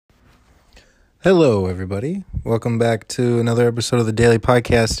Hello, everybody. Welcome back to another episode of the Daily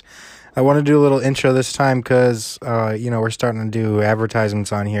Podcast. I want to do a little intro this time because, we're starting to do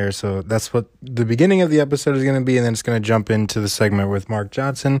advertisements on here. So that's what the beginning of the episode is going to be, and then it's going to jump into the segment with Mark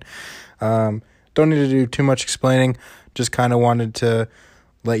Johnson. Don't need to do too much explaining. Just kind of wanted to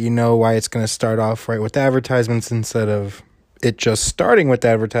let you know why it's going to start off right with advertisements instead of it just starting with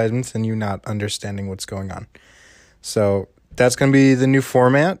advertisements and you not understanding what's going on. So that's going to be the new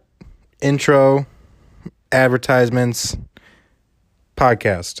format. Intro, advertisements,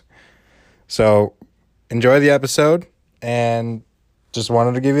 podcast. So enjoy the episode and just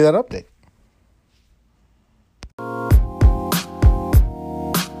wanted to give you that update.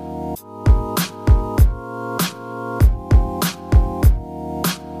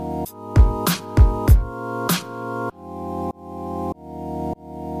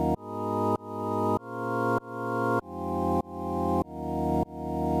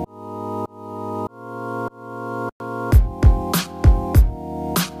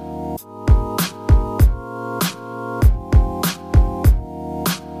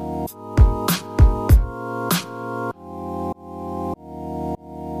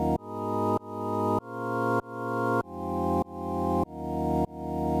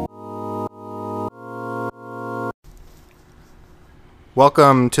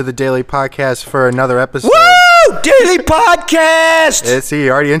 Welcome to the Daily Podcast for another episode. Woo! Daily Podcast! He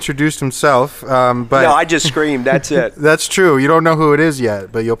already introduced himself. But no, I just screamed. That's it. That's true. You don't know who it is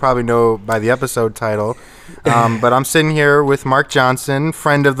yet, but you'll probably know by the episode title. But I'm sitting here with Mark Johnson,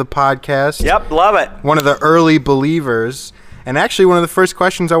 friend of the podcast. Yep, love it. One of the early believers. And actually, one of the first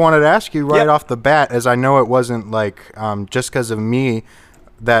questions I wanted to ask you right off the bat, as I know it wasn't like just because of me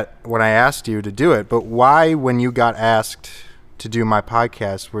that when I asked you to do it, but why, when you got asked to do my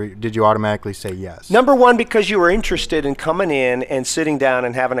podcast, did you automatically say yes? Number one, because you were interested in coming in and sitting down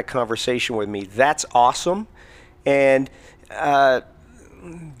and having a conversation with me. That's awesome. And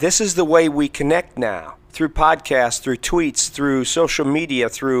this is the way we connect now, through podcasts, through tweets, through social media,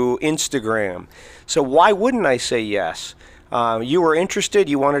 through Instagram. So why wouldn't I say yes? You were interested.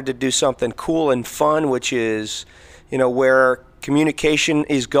 You wanted to do something cool and fun, which is, where communication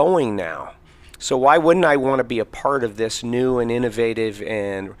is going now. So why wouldn't I want to be a part of this new and innovative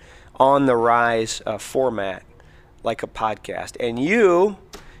and on-the-rise format like a podcast? And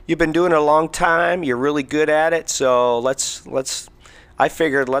you've been doing it a long time. You're really good at it. So I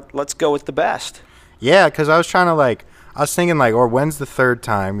figured let's go with the best. Yeah, because I was thinking or when's the third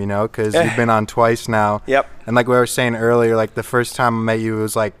time, because you've been on twice now. Yep. And like we were saying earlier, the first time I met you, it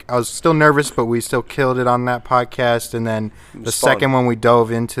was I was still nervous, but we still killed it on that podcast. And then the second one, we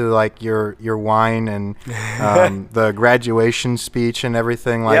dove into your wine and the graduation speech and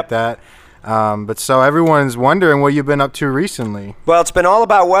everything like that. But so everyone's wondering what you've been up to recently. Well, it's been all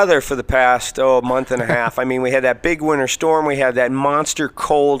about weather for the past month and a half. I mean, we had that big winter storm. We had that monster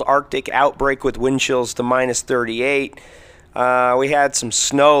cold Arctic outbreak with wind chills to minus 38. We had some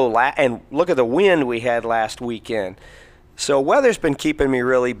snow, and look at the wind we had last weekend. So weather's been keeping me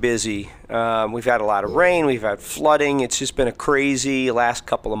really busy. We've had a lot of rain. We've had flooding. It's just been a crazy last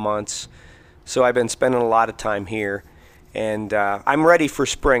couple of months. So I've been spending a lot of time here. And I'm ready for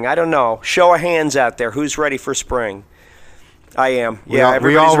spring. I don't know. Show of hands out there. Who's ready for spring? I am. We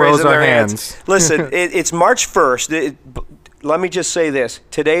all raising their hands. Listen, it's March 1st. Let me just say this.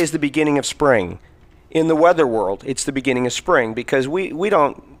 Today is the beginning of spring. In the weather world, it's the beginning of spring because we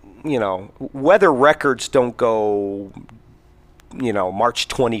don't, weather records don't go, March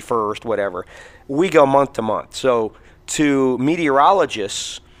 21st, whatever. We go month to month. So to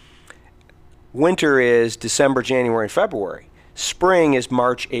meteorologists, winter is December, January, and February. Spring is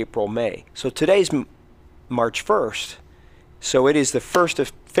March, April, May. So today's March 1st. So it is the first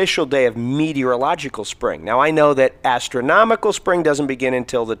official day of meteorological spring. Now, I know that astronomical spring doesn't begin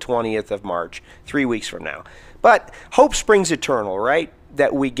until the 20th of March, 3 weeks from now. But hope springs eternal, right?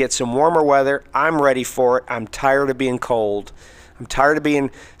 That we get some warmer weather. I'm ready for it. I'm tired of being cold. I'm tired of being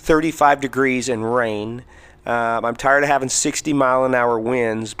 35 degrees and rain. I'm tired of having 60-mile-an-hour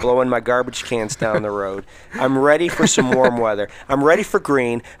winds blowing my garbage cans down the road. I'm ready for some warm weather. I'm ready for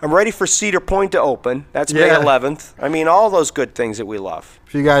green. I'm ready for Cedar Point to open. That's May 11th. I mean, all those good things that we love.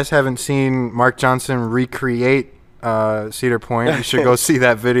 If you guys haven't seen Mark Johnson recreate Cedar Point, you should go see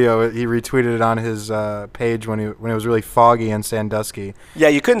that video. He retweeted it on his page when it was really foggy in Sandusky. Yeah,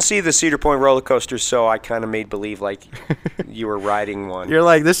 you couldn't see the Cedar Point roller coaster, so I kind of made believe like you were riding one. You're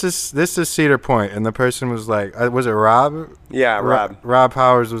like, this is Cedar Point, and the person was like, was it Rob? Yeah, Rob. Rob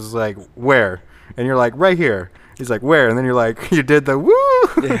Powers was like, where? And you're like, right here. He's like, where? And then you're like, you did the woo.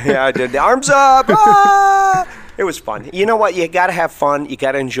 Yeah, I did the arms up. Ah! It was fun. You know what? You got to have fun. You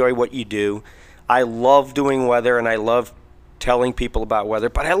got to enjoy what you do. I love doing weather, and I love telling people about weather,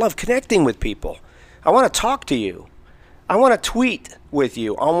 but I love connecting with people. I want to talk to you. I want to tweet with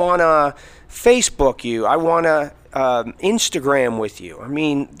you. I want to Facebook you. I want to Instagram with you. I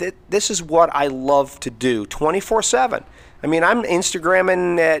mean, this is what I love to do 24/7. I mean, I'm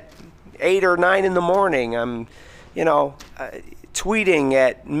Instagramming at 8 or 9 in the morning. I'm, tweeting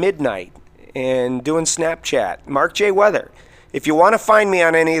at midnight and doing Snapchat. Mark J. Weather. If you want to find me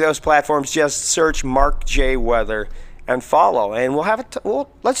on any of those platforms, just search Mark J. Weather and follow, and we'll have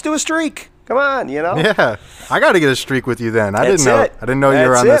let's do a streak. Come on, Yeah, I got to get a streak with you then. I didn't know you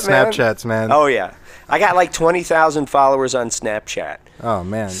were on the Snapchats, man. Oh yeah, I got like 20,000 followers on Snapchat. Oh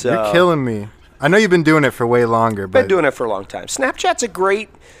man, you're killing me. I know you've been doing it for way longer. Been doing it for a long time. Snapchat's a great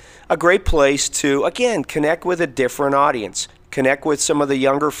place to, again, connect with a different audience. Connect with some of the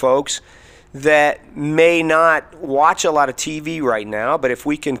younger folks that may not watch a lot of TV right now, but if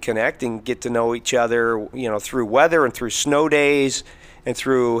we can connect and get to know each other, through weather and through snow days and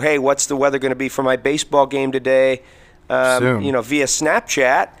through, hey, what's the weather going to be for my baseball game today, via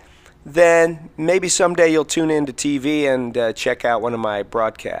Snapchat, then maybe someday you'll tune into TV and check out one of my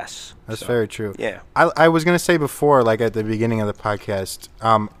broadcasts. That's very true. Yeah. I was going to say before, like at the beginning of the podcast,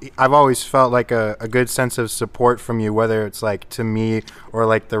 I've always felt like a good sense of support from you, whether it's like to me or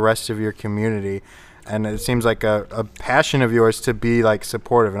like the rest of your community. And it seems like a passion of yours to be like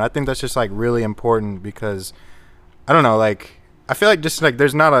supportive. And I think that's just like really important because, I don't know, like I feel like just like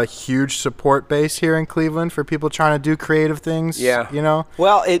there's not a huge support base here in Cleveland for people trying to do creative things. Yeah.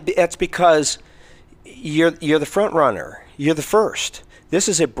 Well, it's because you're the front runner. You're the first. This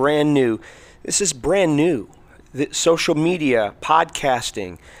is brand new. The social media,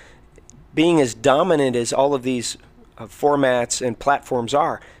 podcasting, being as dominant as all of these formats and platforms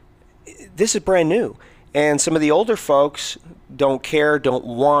are, this is brand new. And some of the older folks don't care, don't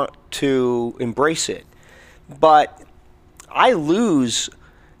want to embrace it. But I lose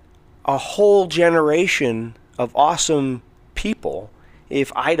a whole generation of awesome people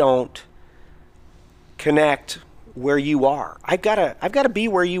if I don't connect where you are. I've got to be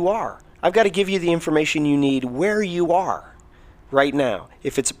where you are. I've got to give you the information you need where you are right now.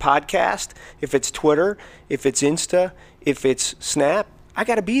 If it's a podcast, if it's Twitter, if it's Insta, if it's Snap, I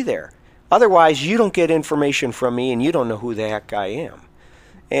got to be there. Otherwise, you don't get information from me and you don't know who the heck I am.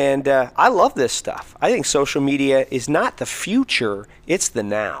 And I love this stuff. I think social media is not the future, it's the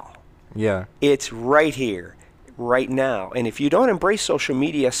now. Yeah. It's right here, right now. And if you don't embrace social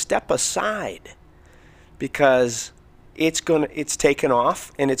media, step aside because it's taken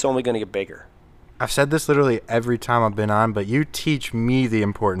off and it's only going to get bigger. I've said this literally every time I've been on, but you teach me the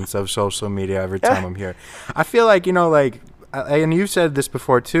importance of social media every time I'm here. I feel like, and you've said this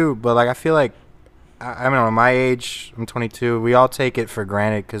before too, but like I feel like, I don't know, my age, I'm 22, we all take it for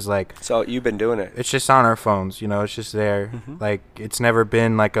granted because, like... So you've been doing it. It's just on our phones, it's just there. Mm-hmm. Like, it's never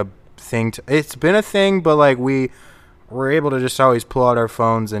been, like, a thing. It's been a thing, but, like, we're able to just always pull out our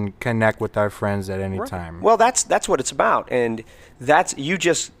phones and connect with our friends at any time. Well, that's what it's about, and you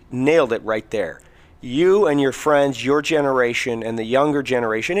just nailed it right there. You and your friends, your generation, and the younger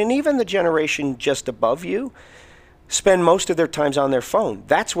generation, and even the generation just above you, spend most of their times on their phone.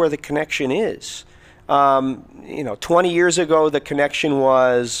 That's where the connection is. 20 years ago, the connection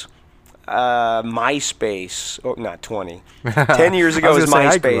was MySpace. Oh, not 20. 10 years ago it was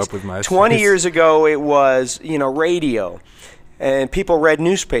MySpace. I grew up with MySpace. 20 years ago, it was, radio. And people read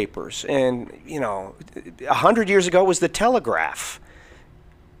newspapers. And, 100 years ago was the telegraph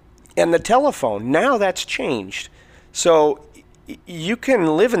and the telephone. Now that's changed. So you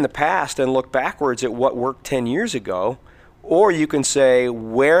can live in the past and look backwards at what worked 10 years ago, or you can say,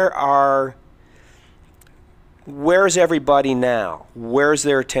 where's everybody now? Where's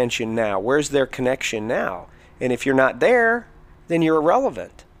their attention now? Where's their connection now? And if you're not there, then you're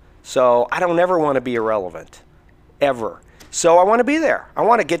irrelevant. So I don't ever want to be irrelevant, ever. So I want to be there. I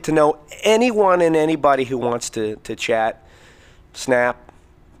want to get to know anyone and anybody who wants to chat, Snap,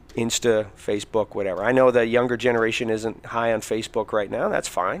 Insta, Facebook, whatever. I know the younger generation isn't high on Facebook right now. That's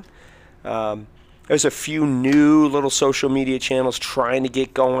fine. There's a few new little social media channels trying to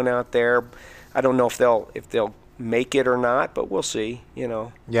get going out there. I don't know if they'll make it or not, but we'll see,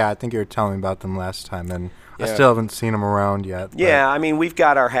 Yeah, I think you were telling me about them last time, and I still haven't seen them around yet. Yeah, I mean, we've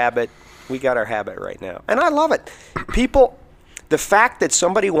got our habit. We got our habit right now, and I love it. People, the fact that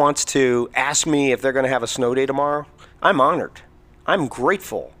somebody wants to ask me if they're going to have a snow day tomorrow, I'm honored. I'm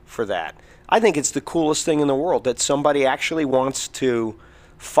grateful for that. I think it's the coolest thing in the world that somebody actually wants to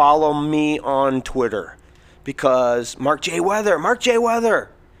follow me on Twitter because Mark J. Weather.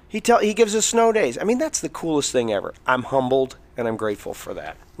 He gives us snow days. I mean, that's the coolest thing ever. I'm humbled and I'm grateful for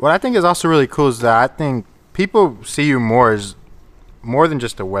that. What I think is also really cool is that I think people see you more as more than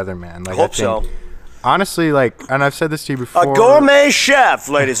just a weatherman. Like, I hope so. Honestly, like, and I've said this to you before. A gourmet chef,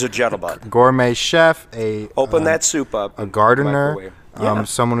 ladies and gentlemen. Gourmet chef, Open that soup up. a gardener, Yeah.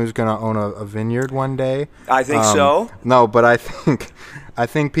 someone who's gonna own a vineyard one day. I think so. No, but I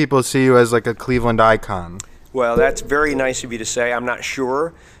think people see you as like a Cleveland icon. Well, that's very nice of you to say. I'm not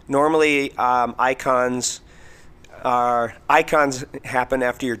sure. Normally, icons happen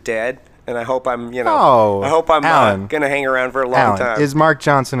after you're dead. And I hope I'm, Alan, going to hang around for a long time. Is Mark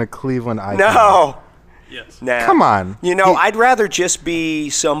Johnson a Cleveland icon? No. Yes. Nah. Come on. I'd rather just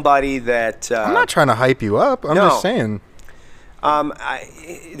be somebody that... I'm not trying to hype you up. I'm just saying.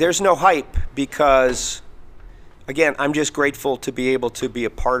 There's no hype because, again, I'm just grateful to be able to be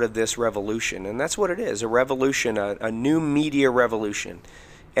a part of this revolution. And that's what it is, a revolution, a new media revolution.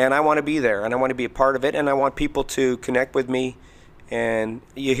 And I want to be there, and I want to be a part of it, and I want people to connect with me. And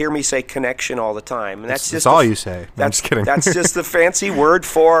you hear me say connection all the time. And that's all you say. No, I'm just kidding. That's just the fancy word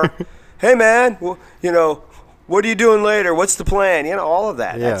for, hey, man, what are you doing later? What's the plan? All of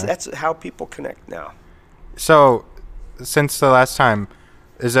that. Yeah. That's how people connect now. So, since the last time,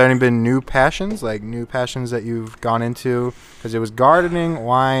 has there any been new passions that you've gone into? Because it was gardening,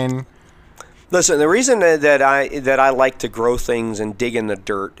 wine. Listen, the reason that I like to grow things and dig in the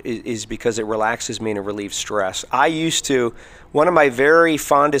dirt is because it relaxes me and it relieves stress. One of my very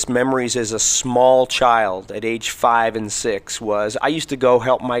fondest memories as a small child at age 5 and 6 was I used to go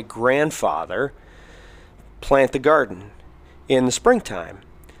help my grandfather plant the garden in the springtime.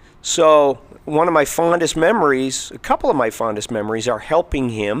 So one of my fondest memories, a couple of my fondest memories are helping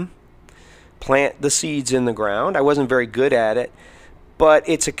him plant the seeds in the ground. I wasn't very good at it. But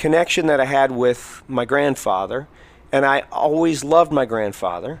it's a connection that I had with my grandfather, and I always loved my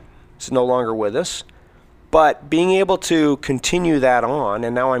grandfather. He's no longer with us. But being able to continue that on,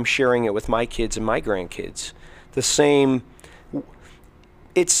 and now I'm sharing it with my kids and my grandkids, it's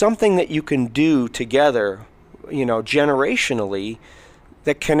something that you can do together, generationally,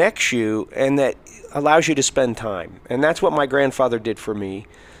 that connects you and that allows you to spend time. And that's what my grandfather did for me.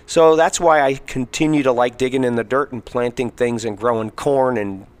 So that's why I continue to like digging in the dirt and planting things and growing corn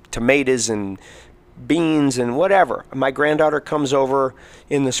and tomatoes and beans and whatever. My granddaughter comes over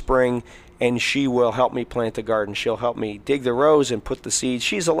in the spring and she will help me plant the garden. She'll help me dig the rows and put the seeds.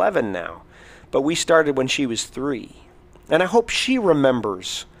 She's 11 now, but we started when she was 3. And I hope she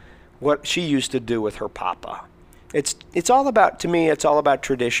remembers what she used to do with her papa. It's all about, to me, it's all about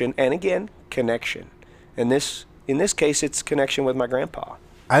tradition and, again, connection. And in this case, it's connection with my grandpa.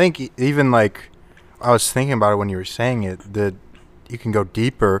 I think even like I was thinking about it when you were saying it, that you can go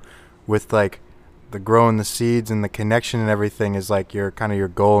deeper with like the growing the seeds and the connection and everything is like your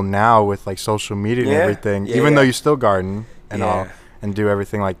goal now with like social media and everything. Even though you still garden and all and do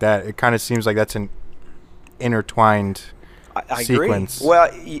everything like that, it kind of seems like that's an intertwined I sequence. Agree.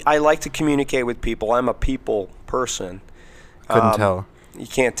 Well, I like to communicate with people. I'm a people person. Couldn't tell. You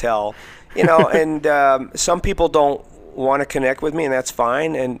can't tell. And some people don't want to connect with me, and that's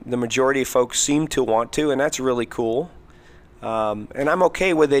fine, and the majority of folks seem to want to, and that's really cool. And I'm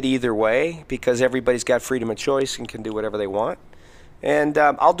okay with it either way because everybody's got freedom of choice and can do whatever they want. And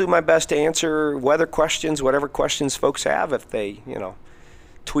I'll do my best to answer weather questions, whatever questions folks have, if they,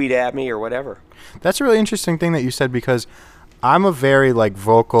 tweet at me or whatever. That's a really interesting thing that you said because I'm a very like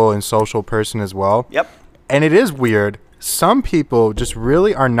vocal and social person as well. Yep. And it is weird. Some people just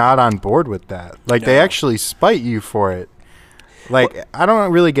really are not on board with that. Like, they actually spite you for it. Like, I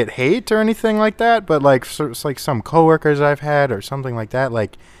don't really get hate or anything like that, but, like, it's like some coworkers I've had or something like that,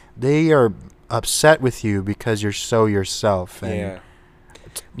 like, they are upset with you because you're so yourself. And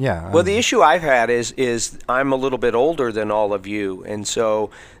Well, the issue I've had is I'm a little bit older than all of you, and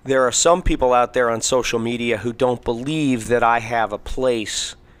so there are some people out there on social media who don't believe that I have a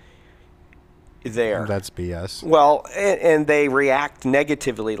place there. That's BS. Well, and they react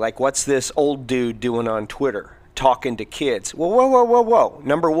negatively, like, what's this old dude doing on Twitter talking to kids? Well, whoa.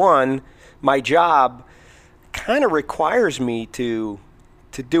 Number one, my job kind of requires me to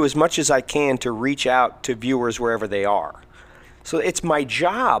do as much as I can to reach out to viewers wherever they are. So it's my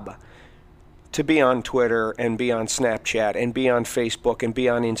job to be on Twitter and be on Snapchat and be on Facebook and be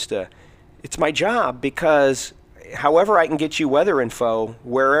on Insta. It's my job because however I can get you weather info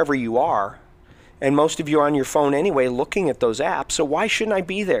wherever you are, and most of you are on your phone anyway looking at those apps, so why shouldn't I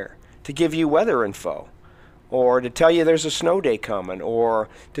be there to give you weather info? Or to tell you there's a snow day coming, or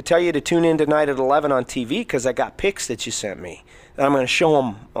to tell you to tune in tonight at 11 on TV because I got pics that you sent me, and I'm going to show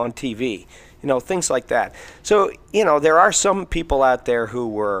them on TV. Things like that. So, there are some people out there who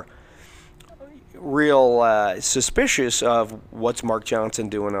were real suspicious of what's Mark Johnson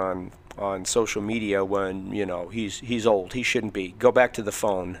doing on social media when, you know, he's old. He shouldn't be. Go back to the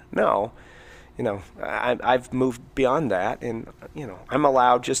phone. No. You know, I've moved beyond that, and, you know, I'm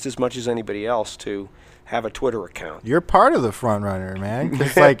allowed just as much as anybody else to have a Twitter account. You're part of the front runner, man.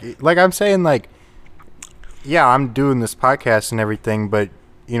 'Cause like I'm saying, like, yeah, I'm doing this podcast and everything, but,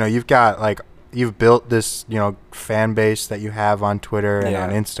 you know, you've built this, you know, fan base that you have on Twitter and on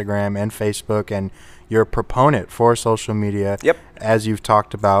Instagram and Facebook, and you're a proponent for social media. Yep. As you've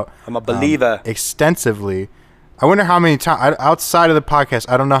talked about. I'm a believer. Extensively. I wonder how many times, outside of the podcast,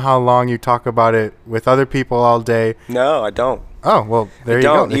 I don't know how long you talk about it with other people all day. No, I don't. Oh, well, there you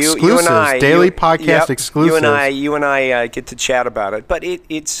go. Exclusives. You and I, daily podcast exclusives. You and I get to chat about it. But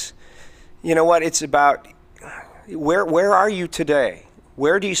it's, you know what, it's about where are you today?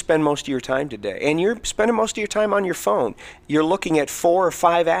 Where do you spend most of your time today? And you're spending most of your time on your phone. You're looking at 4 or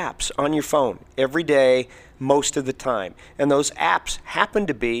 5 apps on your phone every day, most of the time. And those apps happen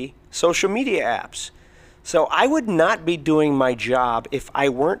to be social media apps. So I would not be doing my job if I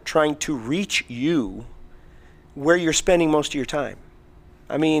weren't trying to reach you where you're spending most of your time.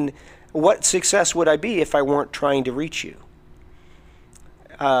 I mean, what success would I be if I weren't trying to reach you?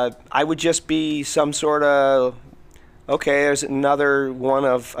 I would just be some sort of, okay, there's another one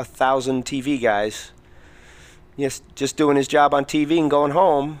of 1,000 TV guys just doing his job on TV and going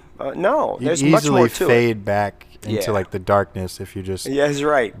home. No, there's much more to it. You easily fade back into like the darkness if you just that's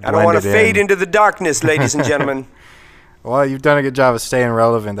right. I don't want to fade into the darkness, ladies and gentlemen. Well, you've done a good job of staying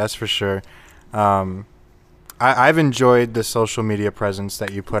relevant, that's for sure. I've enjoyed the social media presence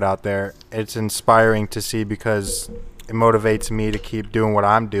that you put out there. It's inspiring to see because it motivates me to keep doing what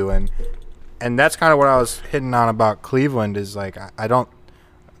I'm doing. And that's kind of what I was hitting on about Cleveland is like, I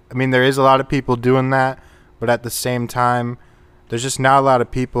mean, there is a lot of people doing that, but at the same time, there's just not a lot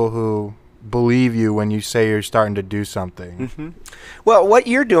of people who believe you when you say you're starting to do something. Mm-hmm. Well, what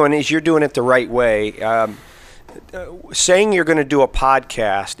you're doing is you're doing it the right way. Saying you're going to do a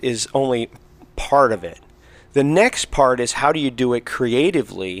podcast is only part of it. The next part is how do you do it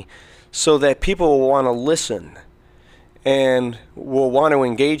creatively so that people will want to listen and will want to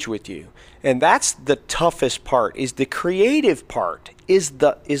engage with you. And that's the toughest part, is the creative part, is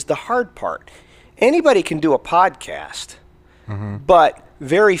the hard part. Anybody can do a podcast, but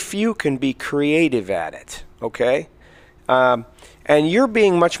very few can be creative at it, okay? And you're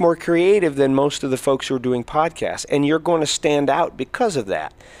being much more creative than most of the folks who are doing podcasts, and you're going to stand out because of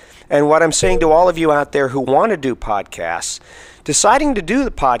that. And what I'm saying to all of you out there who want to do podcasts, deciding to do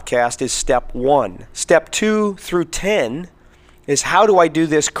the podcast is step 1. Step 2 through 10 is how do I do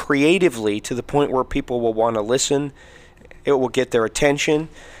this creatively to the point where people will want to listen, it will get their attention.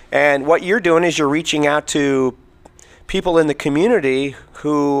 And what you're doing is you're reaching out to people in the community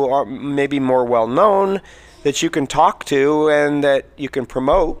who are maybe more well-known that you can talk to and that you can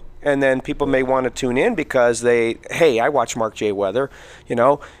promote. And then people may want to tune in because hey, I watch Mark J. Weather, you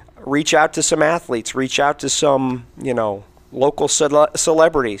know. Reach out to some athletes. Reach out to some, you know, local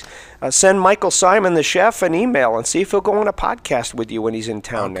celebrities. Send Michael Simon, the chef, an email and see if he'll go on a podcast with you when he's in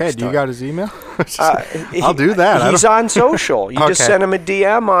town next time. Okay, do you got his email? I'll do that. He's on social. You just send him a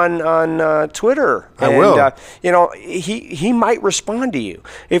DM on Twitter. I will. You know, he might respond to you.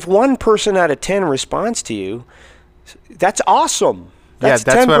 If 1 person out of 10 responds to you, that's awesome. That's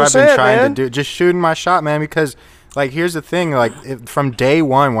 10%, what I've been trying to do. Just shooting my shot, man, because like, here's the thing, like, from day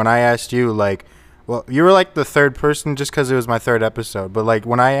one when I asked you, like, well, you were, like, the 3rd person just because it was my 3rd episode. But, like,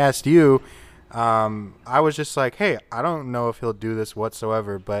 when I asked you, I was just like, hey, I don't know if he'll do this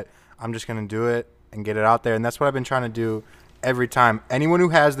whatsoever, but I'm just going to do it and get it out there. And that's what I've been trying to do every time. Anyone who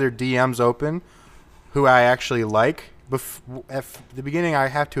has their DMs open, who I actually like, at the beginning, I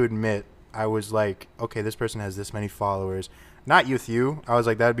have to admit, I was like, okay, this person has this many followers. Not with you. I was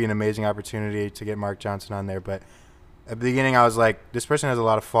like, that would be an amazing opportunity to get Mark Johnson on there, but at the beginning, I was like, this person has a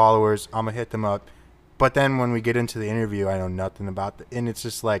lot of followers. I'm going to hit them up. But then when we get into the interview, I know nothing about it. And it's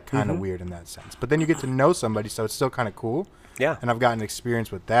just like kind of weird in that sense. But then you get to know somebody, so it's still kind of cool. Yeah. And I've gotten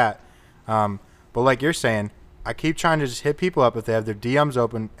experience with that. But like you're saying, I keep trying to just hit people up if they have their DMs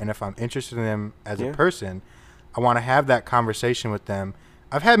open. And if I'm interested in them as a person, I want to have that conversation with them.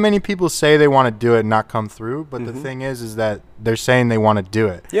 I've had many people say they want to do it and not come through. But the thing is that they're saying they want to do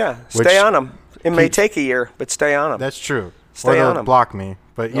it. Yeah. Stay on them. It may take a year, but stay on them. That's true. Stay or on they'll them. Block me.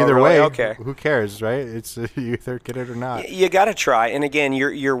 But either really? way, Okay. Who cares, right? It's you either get it or not. You got to try. And again,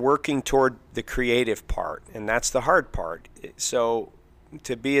 you're working toward the creative part, and that's the hard part. So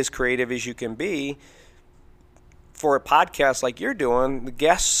to be as creative as you can be for a podcast like you're doing, the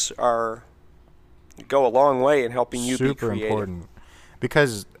guests go a long way in helping you be creative. Super important.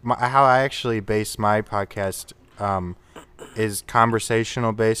 because how I actually base my podcast is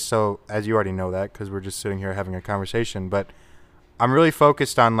conversational based. So as you already know that, because we're just sitting here having a conversation, but I'm really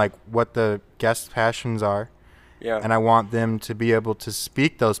focused on like what the guest's passions are. Yeah. And I want them to be able to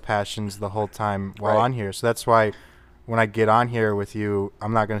speak those passions the whole time while Right. on here. So that's why when I get on here with you,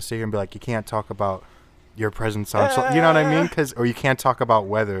 I'm not going to sit here and be like, you can't talk about your presence on, you know what I mean? Or you can't talk about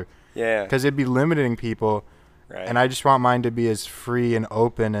weather. Yeah. Because it'd be limiting people. Right. And I just want mine to be as free and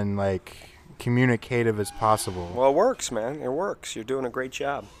open and like communicative as possible. Well, it works, man. It works. You're doing a great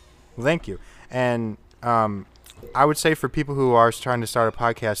job. Well, thank you. And I would say for people who are trying to start a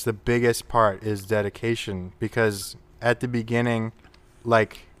podcast, the biggest part is dedication, because at the beginning,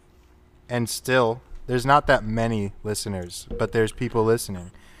 like, and still, there's not that many listeners, but there's people listening.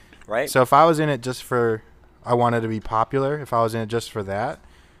 Right. So if I was in it just for, I wanted to be popular, if I was in it just for that,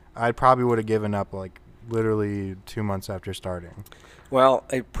 I probably would have given up like literally 2 months after starting. Well,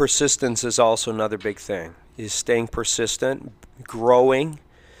 persistence is also another big thing. Is staying persistent, growing,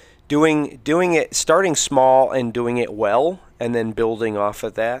 doing it, starting small and doing it well, and then building off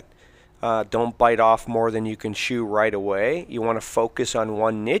of that. Don't bite off more than you can chew right away. You want to focus on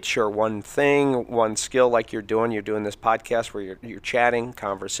one niche or one thing, one skill, like you're doing. You're doing this podcast where you're chatting,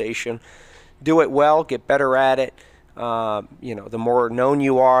 conversation. Do it well, get better at it. The more known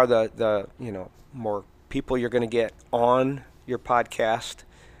you are, the more people you're going to get on your podcast.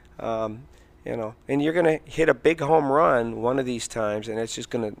 And you're going to hit a big home run one of these times, and it's just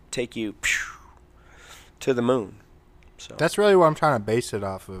going to take you to the moon. So that's really what I'm trying to base it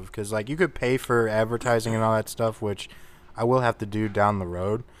off of, because like you could pay for advertising and all that stuff, which I will have to do down the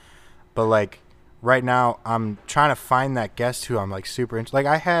road. But like right now, I'm trying to find that guest who I'm like super into. Like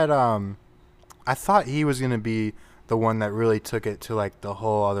I had, I thought he was going to be the one that really took it to like the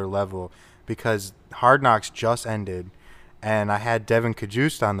whole other level, because Hard Knocks just ended. And I had Devin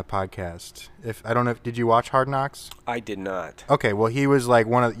Cajuste on the podcast. I don't know, did you watch Hard Knocks? I did not. Okay, well, he was like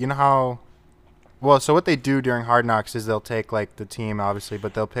one of, you know how, well, so what they do during Hard Knocks is they'll take like the team, obviously,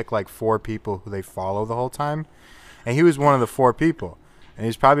 but they'll pick like 4 people who they follow the whole time. And he was one of the 4 people. And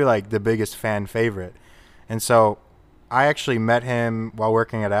he's probably like the biggest fan favorite. And so I actually met him while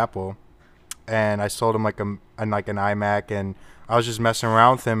working at Apple. And I sold him like an iMac, and I was just messing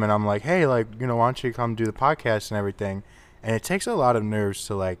around with him, and I'm like, hey, like, why don't you come do the podcast and everything? And it takes a lot of nerves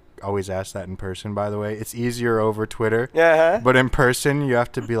to like always ask that in person, by the way. It's easier over Twitter. Yeah. But in person, you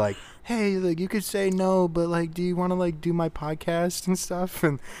have to be like, hey, like you could say no, but like, do you want to like do my podcast and stuff?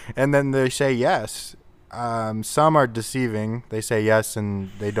 And then they say yes. Some are deceiving. They say yes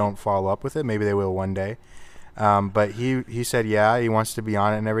and they don't follow up with it. Maybe they will one day. But he said, yeah, he wants to be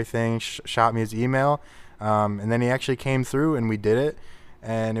on it and everything. Shot me his email. And then he actually came through and we did it.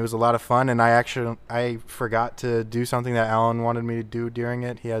 And it was a lot of fun. And I forgot to do something that Alan wanted me to do during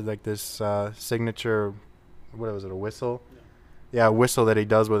it. He had like this signature, what was it, a whistle? Yeah, a whistle that he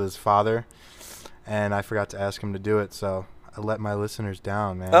does with his father. And I forgot to ask him to do it, so I let my listeners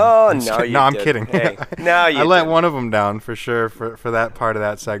down, man. Oh, I'm no, you I'm didn't. kidding. Hey, no, you I let didn't. one of them down for sure for that part of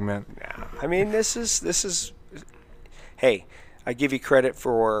that segment. Yeah. I mean, this is. Hey, I give you credit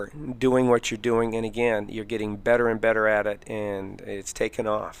for doing what you're doing, and again, you're getting better and better at it, and it's taken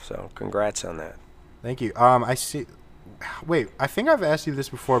off. So, congrats on that. Thank you. I see. Wait, I think I've asked you this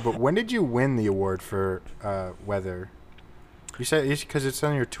before, but when did you win the award for weather? You said because it's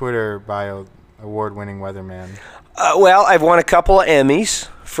on your Twitter bio, award-winning weatherman. Well, I've won a couple of Emmys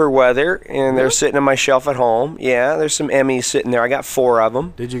for weather, and they're sitting on my shelf at home. Yeah, there's some Emmys sitting there. I got 4 of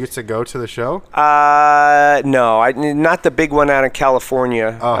them. Did you get to go to the show? No, not the big one out in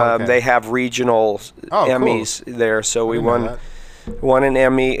California. Oh, okay. They have regional Emmys there, so we won an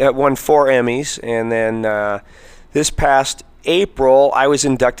Emmy, won 4 Emmys, and then this past April, I was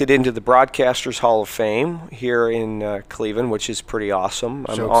inducted into the Broadcasters Hall of Fame here in Cleveland, which is pretty awesome.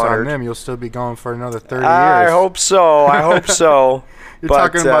 I'm Joke's honored. on them. You'll still be going for another 30 years. I hope so. I hope so. You're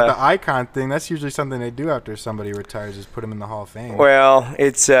talking about the icon thing. That's usually something they do after somebody retires, is put them in the Hall of Fame. Well,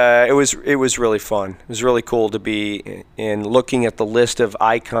 it was really fun. It was really cool to be in looking at the list of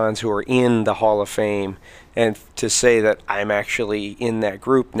icons who are in the Hall of Fame, and to say that I'm actually in that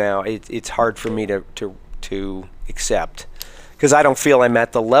group now. It's hard for me to accept, because I don't feel I'm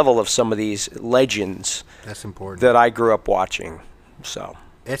at the level of some of these legends. That's important. That I grew up watching. So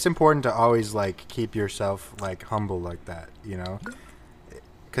it's important to always like keep yourself like humble like that,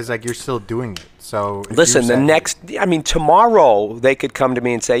 because like you're still doing it. So listen, tomorrow they could come to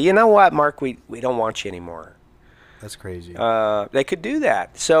me and say, you know what, Mark, we don't want you anymore. That's crazy. They could do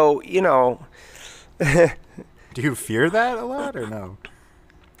that. So do you fear that a lot or no?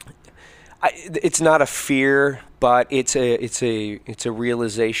 It's not a fear, but it's a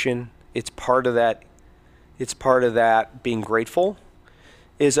realization. It's part of that. It's part of that being grateful,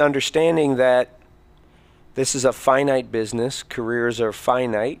 is understanding that this is a finite business. Careers are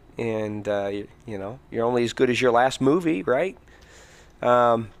finite, and you're only as good as your last movie, right?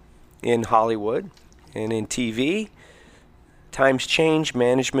 In Hollywood and in TV, times change,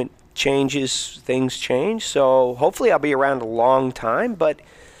 management changes, things change. So hopefully I'll be around a long time. But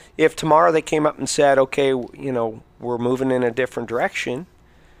if tomorrow they came up and said, okay, we're moving in a different direction,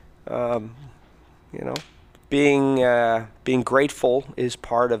 being grateful is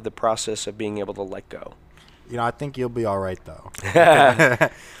part of the process of being able to let go. I think you'll be all right, though.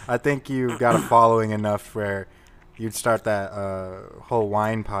 I think you've got a following enough where you'd start that whole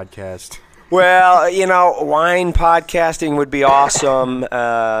wine podcast. Well, wine podcasting would be awesome.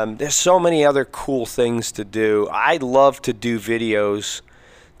 There's so many other cool things to do. I love to do videos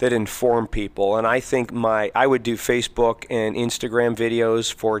that inform people, and I think I would do Facebook and Instagram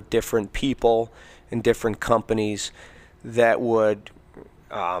videos for different people and different companies that would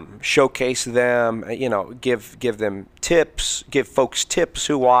showcase them, give them tips, give folks tips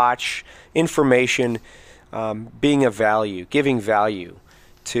who watch, information, being of value, giving value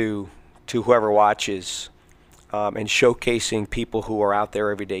to whoever watches, and showcasing people who are out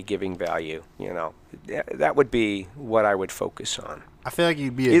there every day giving value. That would be what I would focus on. I feel like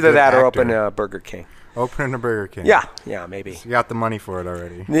you'd be either that actor. or open a Burger King. Opening a Burger King. Yeah, maybe. So you got the money for it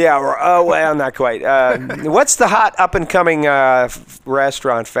already. Yeah, well, not quite. What's the hot up-and-coming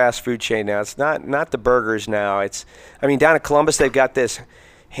restaurant, fast food chain now? It's not the burgers now. Down in Columbus, they've got this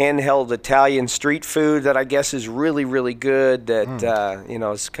handheld Italian street food that I guess is really, really good that,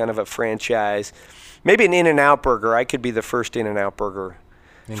 is kind of a franchise. Maybe an In-N-Out Burger. I could be the first In-N-Out Burger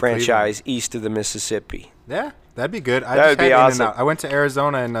franchise east of the Mississippi. Yeah, that'd be good. That would be awesome. I went to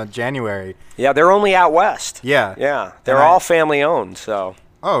Arizona in January. Yeah, they're only out west. Yeah. Yeah, they're all family-owned, so.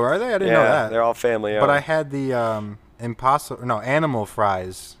 Oh, are they? I didn't know that. They're all family-owned. But I had the animal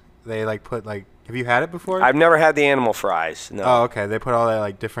fries. They have you had it before? I've never had the animal fries, no. Oh, okay. They put all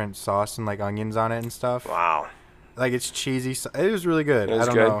that different sauce and onions on it and stuff. Wow. It's cheesy. It was really good. I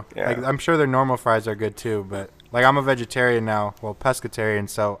don't know. Yeah. I'm sure their normal fries are good too, but I'm a vegetarian now, pescatarian,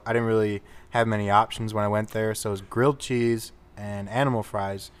 so I didn't really have many options when I went there. So it was grilled cheese and animal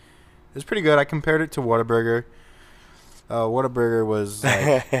fries. It was pretty good. I compared it to Whataburger. Whataburger was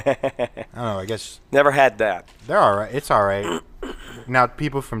I don't know, I guess. Never had that. They're all right. It's all right. Now,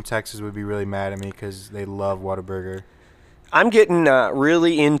 people from Texas would be really mad at me because they love Whataburger. I'm getting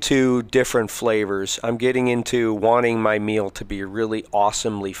really into different flavors. I'm getting into wanting my meal to be really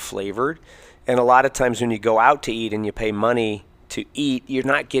awesomely flavored. And a lot of times when you go out to eat and you pay money to eat, you're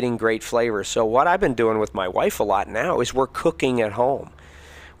not getting great flavor. So what I've been doing with my wife a lot now is we're cooking at home.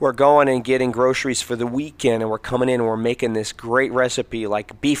 We're going and getting groceries for the weekend, and we're coming in and we're making this great recipe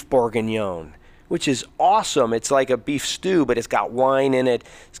like beef bourguignon, which is awesome. It's like a beef stew, but it's got wine in it.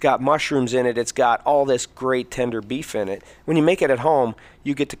 It's got mushrooms in it. It's got all this great tender beef in it. When you make it at home,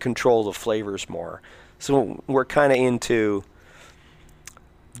 you get to control the flavors more. So we're kind of into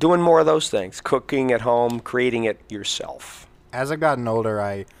doing more of those things, cooking at home, creating it yourself. As I've gotten older,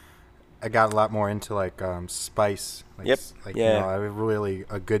 I got a lot more into spice. Yep. I have really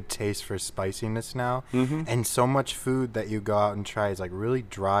a good taste for spiciness now. Mm-hmm. And so much food that you go out and try is really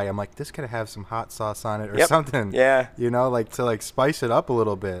dry. I'm like, this could have some hot sauce on it or something. Yeah. To spice it up a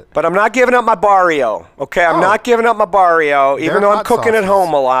little bit. But I'm not giving up my Barrio. Okay, I'm not giving up my Barrio. Even though I'm cooking at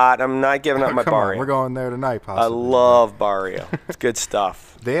home a lot, I'm not giving up my Barrio. We're going there tonight, possibly. I love Barrio. It's good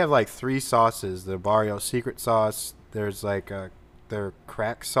stuff. They have 3 sauces. The Barrio secret sauce. There's their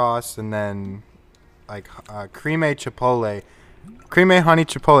crack sauce, and then creme chipotle, creme honey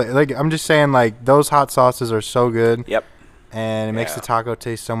chipotle. I'm just saying, those hot sauces are so good. Yep. And it makes the taco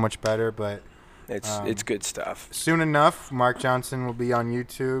taste so much better. But it's good stuff. Soon enough, Mark Johnson will be on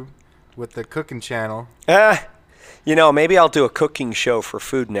YouTube with the cooking channel. Maybe I'll do a cooking show for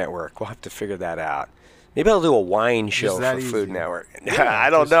Food Network. We'll have to figure that out. Maybe I'll do a wine show for Food Network. Yeah, I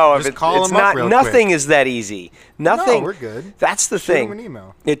don't know if it's not. Nothing is that easy. Nothing. No, we're good. That's the thing. Shoot them an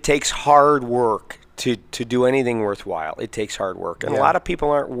email. It takes hard work to do anything worthwhile. It takes hard work, and a lot of people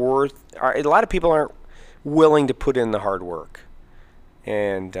aren't willing to put in the hard work,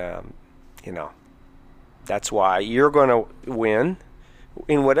 and that's why you're going to win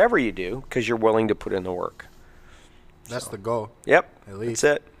in whatever you do because you're willing to put in the work. That's the goal. Yep. At least.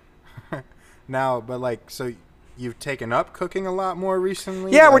 That's it. Now, but so you've taken up cooking a lot more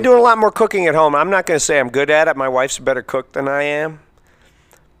recently? Yeah, we're doing a lot more cooking at home. I'm not going to say I'm good at it. My wife's a better cook than I am.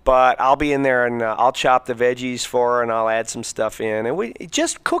 But I'll be in there and I'll chop the veggies for her and I'll add some stuff in. And we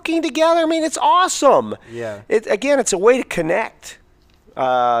just cooking together, I mean, it's awesome. Yeah. Again, it's a way to connect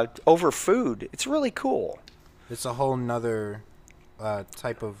over food. It's really cool. It's a whole nother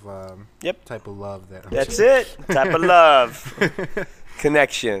type of love that. That's it. Type of love.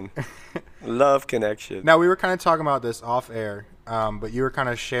 Connection. Love connection. Now, we were kind of talking about this off air, but you were kind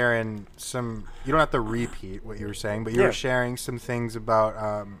of sharing some. You don't have to repeat what you were saying, but you were sharing some things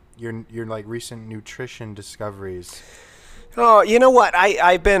about your like recent nutrition discoveries. Oh, you know what?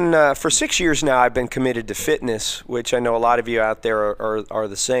 I've been for 6 years now. I've been committed to fitness, which I know a lot of you out there are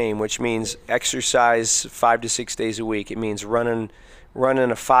the same. Which means exercise 5 to 6 days a week. It means running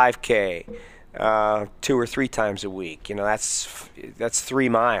a 5K 2 or 3 times a week. You know, that's 3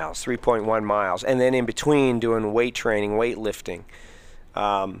 miles, 3.1 miles, and then in between doing weight training, weightlifting.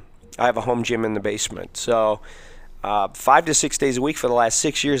 I have a home gym in the basement, so 5 to 6 days a week for the last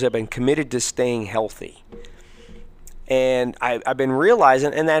 6 years. I've been committed to staying healthy. And I've been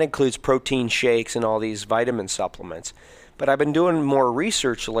realizing, and that includes protein shakes and all these vitamin supplements, but I've been doing more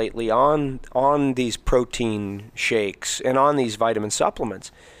research lately on these protein shakes and on these vitamin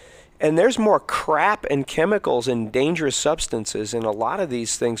supplements. And there's more crap and chemicals and dangerous substances in a lot of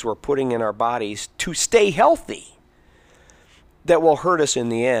these things we're putting in our bodies to stay healthy that will hurt us in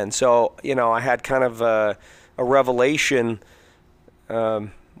the end. So, you know, I had kind of a revelation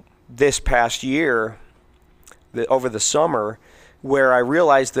this past year, over the summer, where I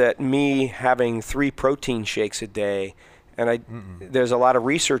realized that me having 3 protein shakes a day, and there's a lot of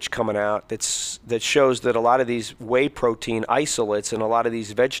research coming out that shows that a lot of these whey protein isolates and a lot of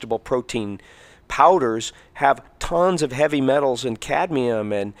these vegetable protein powders have tons of heavy metals and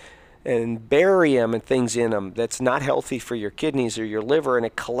cadmium and barium and things in them that's not healthy for your kidneys or your liver, and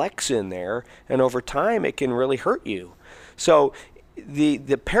it collects in there, and over time it can really hurt you. So the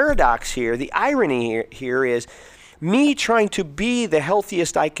paradox here, the irony here is me trying to be the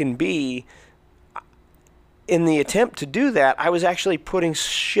healthiest I can be. In the attempt to do that, I was actually putting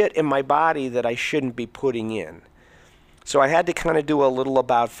shit in my body that I shouldn't be putting in. So I had to kind of do a little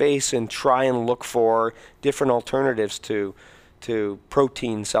about face and try and look for different alternatives to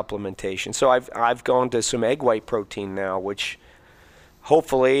protein supplementation. So I've gone to some egg white protein now, which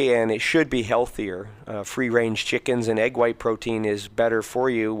hopefully, and it should be healthier. Free-range chickens and egg white protein is better for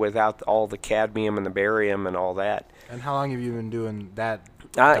you without all the cadmium and the barium and all that. And how long have you been doing that?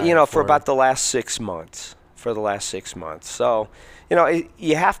 For about the last 6 months. For the last 6 months. So, you know,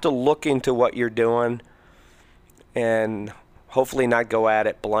 you have to look into what you're doing and hopefully not go at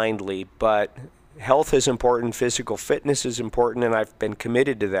it blindly. But health is important, physical fitness is important, and I've been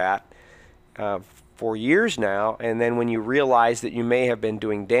committed to that for years now. And then when you realize that you may have been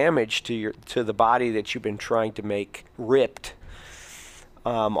doing damage to the body that you've been trying to make ripped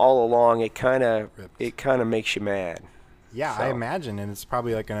all along, it kind of makes you mad. Yeah, so. I imagine, and it's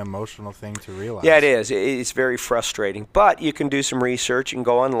probably like an emotional thing to realize. Yeah, it is. It's very frustrating. But you can do some research and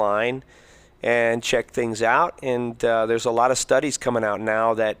go online and check things out. And there's a lot of studies coming out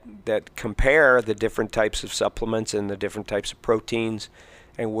now that compare the different types of supplements and the different types of proteins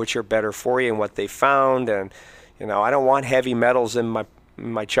and which are better for you and what they found. And, you know, I don't want heavy metals in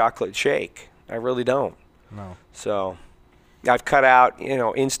my chocolate shake. I really don't. No. So I've cut out, you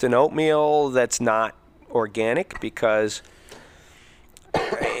know, instant oatmeal that's not organic, because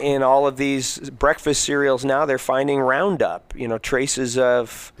in all of these breakfast cereals now they're finding Roundup, you know, traces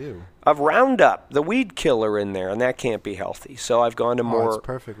of Roundup, the weed killer, in there, and that can't be healthy. So I've gone to more. It's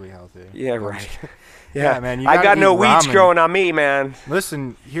perfectly healthy. Yeah, right. Yeah, man. I got no weeds growing on me, man.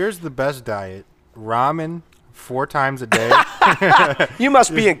 Listen, here's the best diet: ramen 4 times a day. You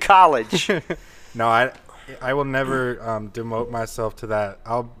must be in college. No, I will never demote myself to that.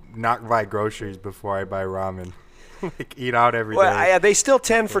 I'll not buy groceries before I buy ramen. Like, eat out every day. Are they still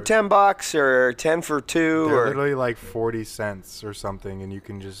 10 for $10 or 10 for 2? They're literally like 40 cents or something, and you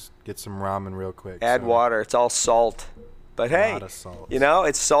can just get some ramen real quick. Add water. It's all salt. But hey, you know,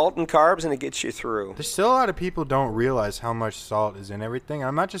 it's salt and carbs, and it gets you through. There's still a lot of people don't realize how much salt is in everything.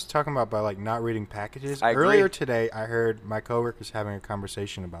 I'm not just talking about by like not reading packages. Earlier today, I heard my coworkers having a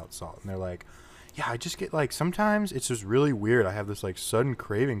conversation about salt, and they're like, yeah, I just get like, sometimes it's just really weird. I have this like sudden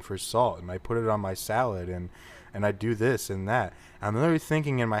craving for salt, and I put it on my salad, and I do this and that. I'm literally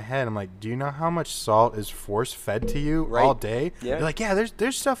thinking in my head, I'm like, do you know how much salt is force fed to you all day? Yeah. They're like, yeah,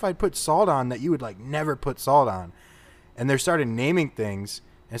 there's stuff I'd put salt on that you would like never put salt on. And they started naming things,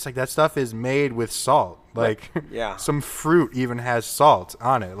 It's like that stuff is made with salt. Like Yeah. some fruit even has salt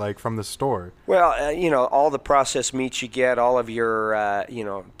on it, like from the store. Well, all the processed meats you get, all of your,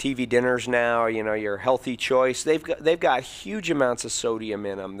 TV dinners now, your healthy choice, they've got huge amounts of sodium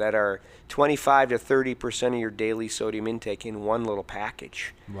in them that are 25 to 30% of your daily sodium intake in one little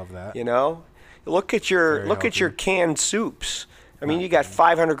package. Love that. Look at your Very look at your healthy. canned soups. I mean, you got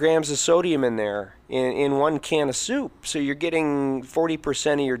 500 grams of sodium in there in one can of soup, so you're getting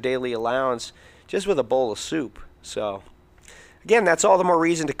 40% of your daily allowance just with a bowl of soup. So, again, that's all the more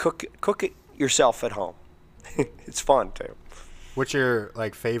reason to cook it yourself at home. It's fun too. What's your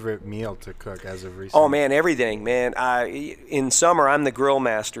like favorite meal to cook as of recent? Oh man, everything, man. In summer, I'm the grill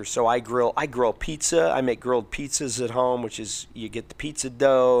master, so I grill pizza. I make grilled pizzas at home, which is you get the pizza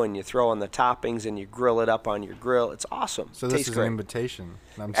dough and you throw on the toppings and you grill it up on your grill. It's awesome. So this Tastes is great. an invitation.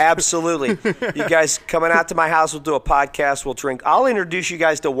 Absolutely. You guys coming out to my house, we'll do a podcast, we'll drink. I'll introduce you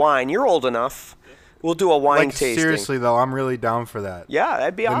guys to wine. You're old enough. We'll do a wine like, tasting. seriously though, I'm really down for that. Yeah,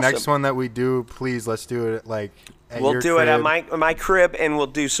 that'd be The awesome. next one that we do, please let's do it like at We'll your do it at crib. my crib, and we'll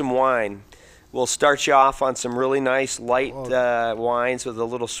do some wine. We'll start you off on some really nice light wines with a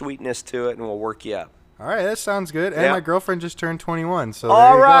little sweetness to it, and we'll work you up. All right, that sounds good. And Yeah. my girlfriend just turned 21, so there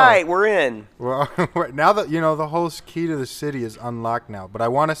All you right, go. we're in. Well, now that the whole key to the city is unlocked now. But I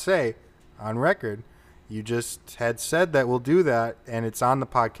want to say, on record, you just had said that we'll do that, and it's on the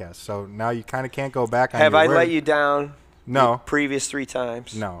podcast. So now you kind of can't go back on Have your I word. let you down? No. The previous 3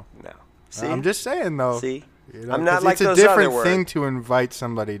 times? No. No. See? I'm just saying though. See? I'm 'cause not like it's a those different other thing words. to invite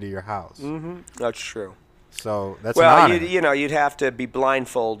somebody to your house. That's true. So that's an Well, honor. you'd have to be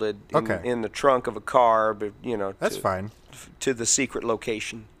blindfolded Okay. in the trunk of a car, but That's fine. to the secret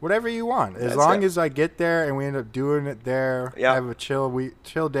location. Whatever you want, as That's long it. as I get there and we end up doing it there. Yeah. Have a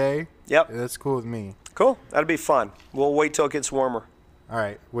chill day. Yep. That's cool with me. Cool. That'll be fun. We'll wait till it gets warmer. All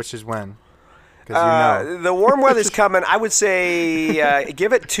right, which is when? Because The warm weather's coming. I would say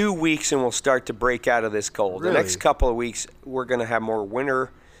give it 2 weeks and we'll start to break out of this cold. Really? The next couple of weeks, we're going to have more winter.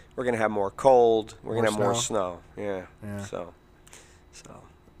 We're going to have more cold. We're going to have More more snow. Yeah. Yeah. So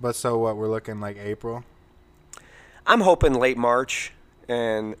But so what? We're looking like April. I'm hoping late March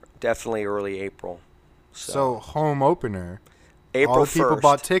and definitely early April. So home opener. April All the people 1st.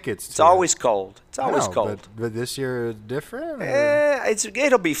 bought tickets. It's to it. always cold. It's I always know, cold. But this year is different. or-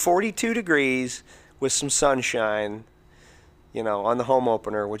 It'll be 42 degrees with some sunshine, on the home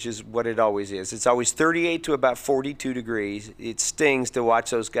opener, which is what it always is. It's always 38 to about 42 degrees. It stings to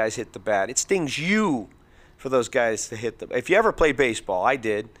watch those guys hit the bat. It stings you for those guys to hit the. If you ever played baseball, I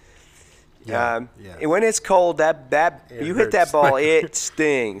did. Yeah, And when it's cold, that It you hit that hurts. ball, it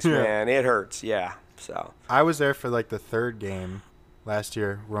stings, Yeah. man. It hurts. Yeah. So. I was there for like the third game last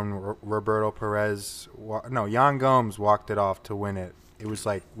year when Roberto Perez, Yan Gomes walked it off to win it. It was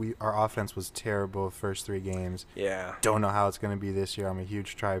like our offense was terrible the first 3 games. Yeah. Don't know how it's going to be this year. I'm a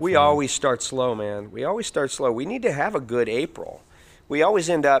huge Tribe We fan. always start slow, man. We always start slow. We need to have a good April. We always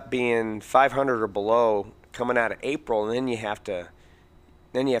end up being 500 or below coming out of April, and then you have to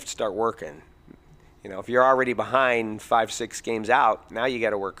start working. If you're already behind 5-6 games out, now you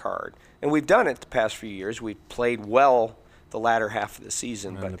got to work hard. And we've done it the past few years. We've played well the latter half of the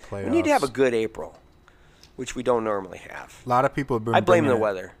season, And but the we need to have a playoffs. good April, which we don't normally have. A lot of people have been I blame bringing the it-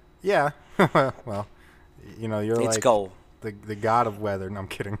 weather. Yeah. Well, you're It's like cold. the god of weather. No, I'm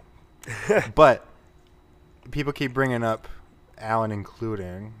kidding. But people keep bringing up, Allen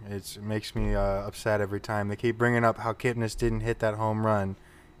including, it makes me upset every time. They keep bringing up how Kipnis didn't hit that home run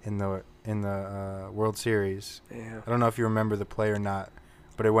in the World Series. Yeah. I don't know if you remember the play or not,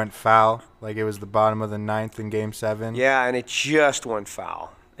 but it went foul. Like it was the bottom of the 9th in Game 7. Yeah, and it just went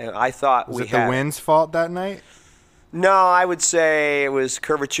foul. And I thought Was we it had the wind's fault that night? No, I would say it was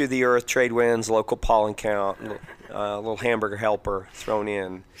curvature of the earth, trade winds, local pollen count, a little hamburger helper thrown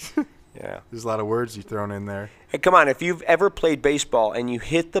in. Yeah. There's a lot of words you've thrown in there. Hey, come on. If you've ever played baseball and you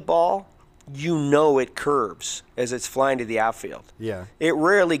hit the ball, it curves as it's flying to the outfield. Yeah. It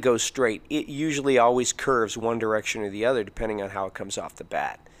rarely goes straight. It usually always curves one direction or the other, depending on how it comes off the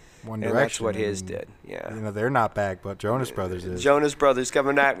bat. One And direction. that's what his and, did. Yeah. They're not back, but Jonas Brothers is. Jonas Brothers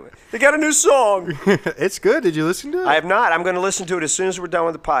coming back. They got a new song. It's good. Did you listen to it? I have not. I'm going to listen to it as soon as we're done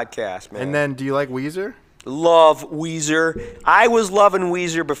with the podcast, man. And then, do you like Weezer? Love Weezer. I was loving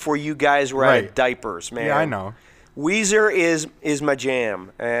Weezer before you guys were out of Right. diapers, man. Yeah, I know. Weezer is my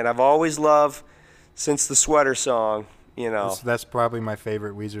jam, and I've always loved since the Sweater song. That's probably my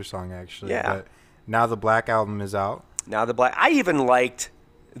favorite Weezer song, actually. Yeah. But now the Black Album is out. Now the black. I even liked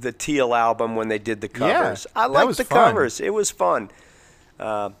the Teal album when they did the covers. Yeah, I that liked was the fun. covers. It was fun.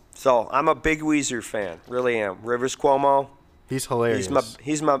 So I'm a big Weezer fan. Really am. Rivers Cuomo, He's hilarious.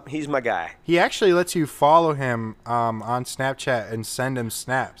 He's my guy. He actually lets you follow him on Snapchat and send him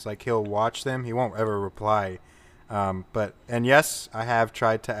snaps. Like, he'll watch them. He won't ever reply. And yes, I have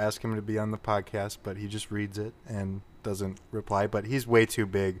tried to ask him to be on the podcast, but he just reads it and doesn't reply. But he's way too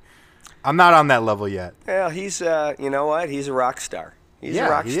big. I'm not on that level yet. Well, he's you know what? He's a rock star. He's a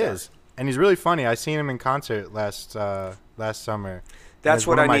rock star. He is. And he's really funny. I seen him in concert last summer. That's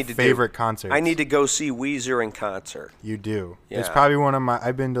what I need to do. One of my favorite concerts. I need to go see Weezer in concert. You do. Yeah. It's probably one of my...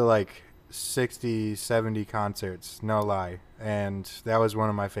 I've been to like 60, 70 concerts, no lie. And that was one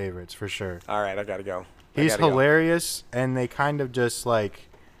of my favorites, for sure. All right, I got to go. He's hilarious, and they kind of just like...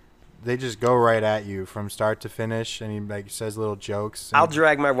 They just go right at you from start to finish, and he like says little jokes. I'll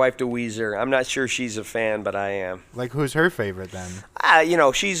drag my wife to Weezer. I'm not sure she's a fan, but I am. Like, who's her favorite then?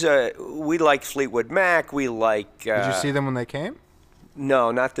 She's we like Fleetwood Mac. We like. Did you see them when they came?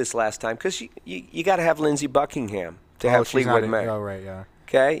 No, not this last time, because you got to have Lindsey Buckingham to have Fleetwood Mac. Oh, right, yeah.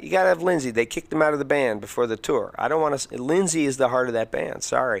 Okay, you got to have Lindsey. They kicked him out of the band before the tour. I don't want to. Lindsey is the heart of that band.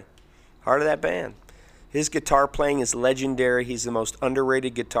 Sorry, heart of that band. His guitar playing is legendary. He's the most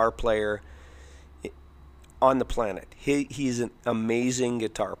underrated guitar player on the planet. He's an amazing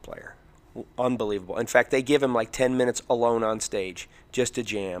guitar player. Unbelievable. In fact, they give him like 10 minutes alone on stage just to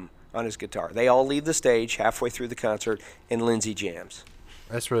jam on his guitar. They all leave the stage halfway through the concert, and Lindsey jams.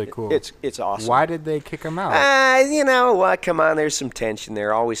 That's really cool. It's awesome. Why did they kick him out? You know what? Come on, there's some tension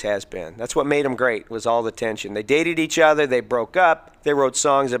there. Always has been. That's what made them great, was all the tension. They dated each other. They broke up. They wrote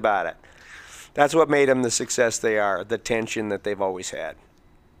songs about it. That's what made them the success they are, the tension that they've always had.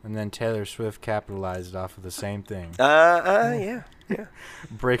 And then Taylor Swift capitalized off of the same thing. Yeah.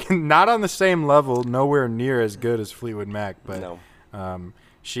 Breaking, not on the same level, nowhere near as good as Fleetwood Mac, but no.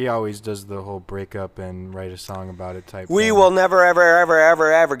 She always does the whole breakup and write a song about it type We thing. will never, ever, ever, ever,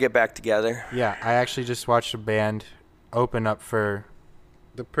 ever get back together. Yeah, I actually just watched a band open up for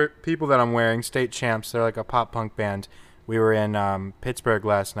the people that I'm wearing, State Champs. They're like a pop punk band. We were in Pittsburgh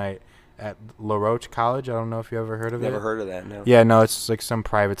last night at La Roche College. I don't know if you ever heard of it. Never heard of that, no. Yeah, no, it's like some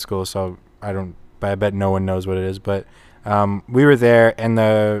private school, so I bet no one knows what it is. But we were there, and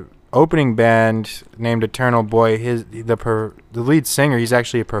the opening band named Eternal Boy, the lead singer, he's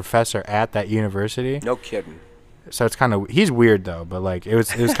actually a professor at that university. No kidding. So it's kind of, he's weird though, but like it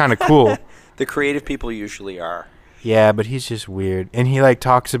was kind of cool. The creative people usually are. Yeah, but he's just weird. And he like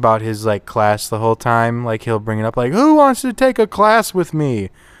talks about his like class the whole time. Like he'll bring it up like, who wants to take a class with me?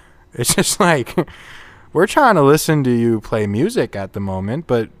 It's just like, we're trying to listen to you play music at the moment,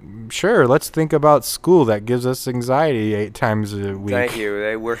 but sure, let's think about school. That gives us anxiety 8 times a week. Thank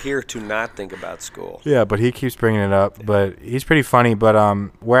you. We're here to not think about school. Yeah, but he keeps bringing it up. But he's pretty funny. But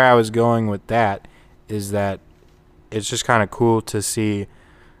where I was going with that is that it's just kind of cool to see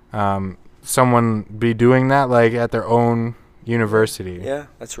someone be doing that like at their own university. Yeah,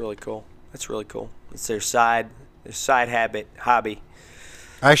 that's really cool. That's really cool. It's their side hobby.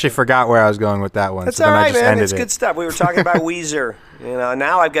 I actually forgot where I was going with that one. That's so all then right, I just man. ended It's good stuff. We were talking about Weezer.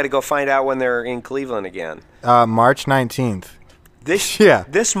 Now I've got to go find out when they're in Cleveland again. March 19th.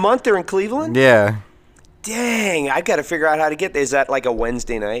 This month they're in Cleveland? Yeah. Dang, I've got to figure out how to get there. Is that like a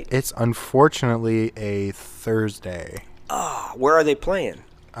Wednesday night? It's unfortunately a Thursday. Oh, where are they playing?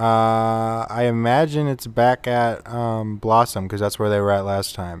 I imagine it's back at Blossom because that's where they were at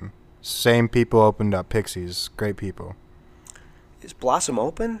last time. Same people opened up Pixies. Great people. Is Blossom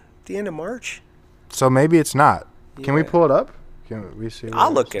open at the end of March? So maybe it's not. Yeah. Can we pull it up? Can we see?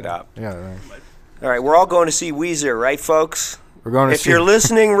 I'll look it up. Yeah. Right. All right, we're all going to see Weezer, right, folks? We're going to If you're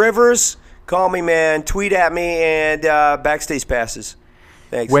listening, Rivers, call me, man. Tweet at me and backstage passes.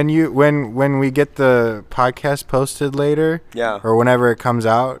 Thanks. When we get the podcast posted later, or whenever it comes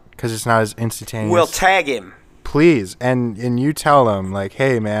out, because it's not as instantaneous, we'll tag him. Please, and you tell him like,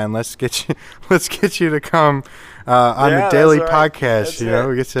 hey man, let's get you to come on the daily podcast. That's you know,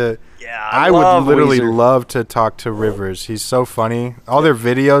 we get to. Yeah, I would literally Weezer. love to talk to Rivers. He's so funny. All their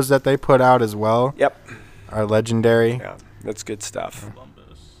videos that they put out as well. Yep. Are legendary. Yeah, that's good stuff.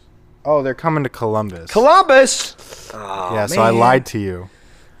 Oh, they're coming to Columbus. Columbus. Oh, yeah, so I lied to you.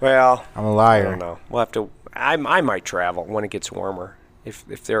 Well, I'm a liar. I don't know. We'll have to. I might travel when it gets warmer.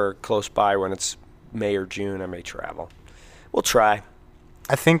 If they're close by when it's May or June, I may travel. We'll try.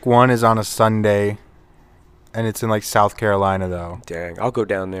 I think one is on a Sunday, and it's in like South Carolina though. Dang, I'll go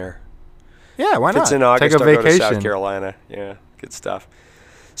down there. Yeah, why not? If it's in August, Take a I'll vacation. go to South Carolina. Yeah, good stuff.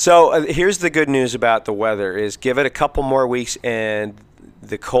 So here's the good news about the weather: is give it a couple more weeks, and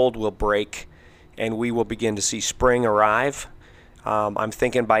the cold will break, and we will begin to see spring arrive. I'm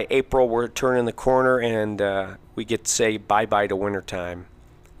thinking by April we're turning the corner, and we get to say bye-bye to wintertime.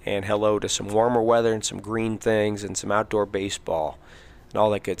 and hello to some warmer weather and some green things and some outdoor baseball and all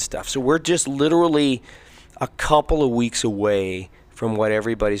that good stuff. So we're just literally a couple of weeks away from what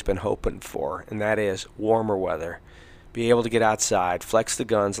everybody's been hoping for, and that is warmer weather. Be able to get outside, flex the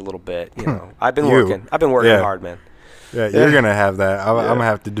guns a little bit. I've been working hard, man. Yeah, you're gonna have that. I'm gonna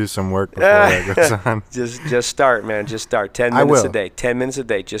have to do some work before that goes on. Just start, man. Just start. 10 minutes a day. 10 minutes a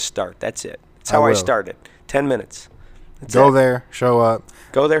day. Just start. That's it. That's how I started. 10 minutes. Go there, show up.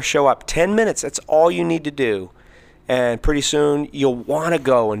 Go there, show up. 10 minutes. That's all you need to do. And pretty soon you'll want to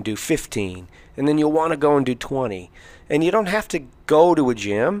go and do 15. And then you'll want to go and do 20. And you don't have to go to a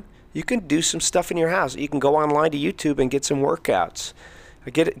gym. You can do some stuff in your house. You can go online to YouTube and get some workouts.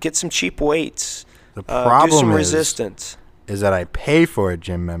 Get some cheap weights. The problem do some resistance. Is that I pay for a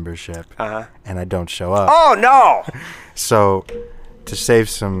gym membership and I don't show up. Oh, no! So to save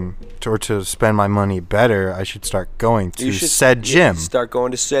or to spend my money better, I should start going to said gym. Start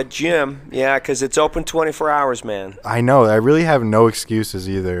going to said gym. Yeah, because it's open 24 hours, man. I know. I really have no excuses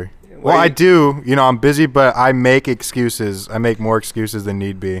either. Well, I do. I'm busy, but I make excuses. I make more excuses than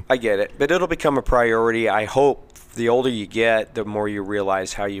need be. I get it. But it'll become a priority. I hope the older you get, the more you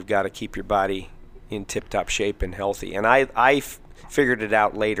realize how you've got to keep your body in tip-top shape and healthy. And I figured it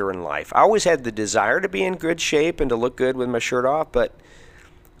out later in life. I always had the desire to be in good shape and to look good with my shirt off, but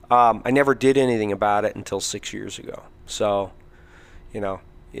I never did anything about it until 6 years ago. So,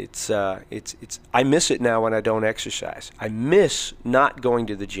 it's I miss it now when I don't exercise. I miss not going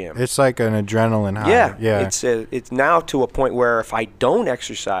to the gym. It's like an adrenaline high. Yeah. It's now to a point where if I don't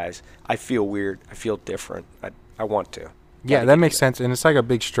exercise, I feel weird. I feel different. I want to. Yeah, that makes sense. And it's like a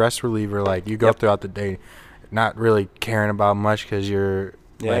big stress reliever. Like you go throughout the day not really caring about much because you're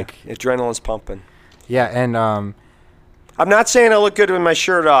adrenaline's pumping. Yeah, and I'm not saying I look good with my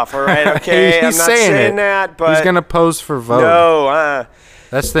shirt off, all right? Okay, I'm not saying that, but he's gonna pose for Vogue. No,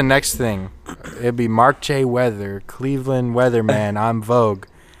 that's the next thing. It'd be Mark J. Weather, Cleveland weatherman on Vogue.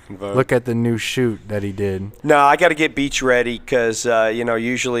 Look at the new shoot that he did. No, I got to get beach ready because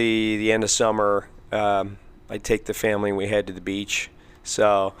usually the end of summer, I take the family and we head to the beach.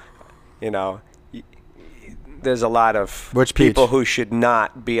 So, there's a lot of people who should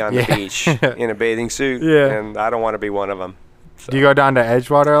not be on the beach in a bathing suit, and I don't want to be one of them. So. Do you go down to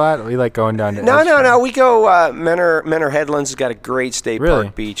Edgewater a lot? We like going down to Edgewater. No. We go, Menor Headlands has got a great state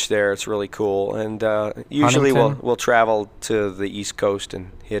park beach there. It's really cool. And usually we'll travel to the East Coast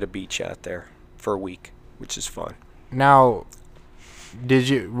and hit a beach out there for a week, which is fun. Now,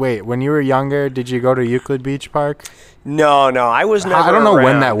 when you were younger, did you go to Euclid Beach Park? No, I was never I don't know around.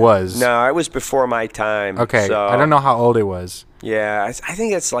 When that was. No, it was before my time. Okay, so. I don't know how old it was. Yeah, I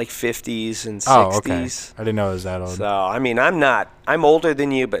think it's like 50s and 60s. Oh, okay. I didn't know it was that old. So, I mean, I'm older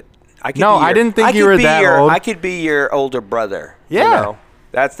than you, but I could I didn't think you were that old. I could be your older brother. Yeah.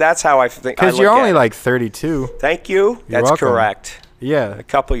 That's how I think. Because you're only like 32. Thank you. That's welcome. Correct. Yeah. A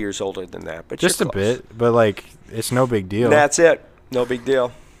couple years older than that, but just a bit, but like it's no big deal. That's it. No big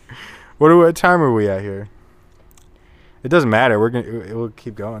deal. What time are we at here? It doesn't matter. We'll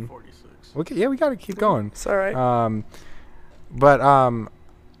keep going. 46. Okay, we got to keep going. It's all right. But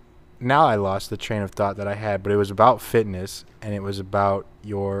now I lost the train of thought that I had, but it was about fitness, and it was about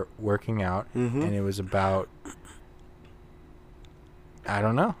your working out, and it was about, I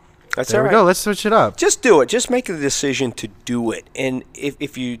don't know. That's there all we right. go. Let's switch it up. Just do it. Just make the decision to do it. And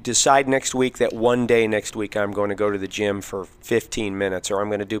if you decide next week that one day next week I'm going to go to the gym for 15 minutes, or I'm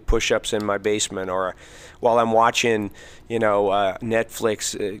going to do push-ups in my basement, or while I'm watching,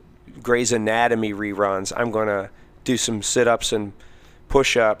 Netflix, Grey's Anatomy reruns, I'm going to do some sit-ups and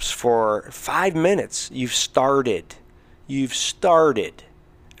push-ups for 5 minutes. You've started.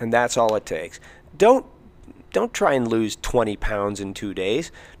 And that's all it takes. Don't try and lose 20 pounds in 2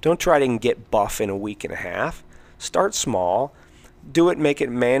 days. Don't try to get buff in a week and a half. Start small. Do it, make it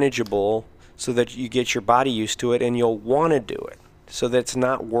manageable so that you get your body used to it and you'll want to do it so that it's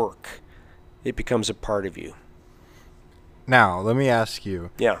not work. It becomes a part of you. Now, let me ask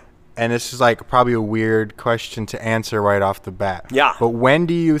you. Yeah. And this is like probably a weird question to answer right off the bat. Yeah. But when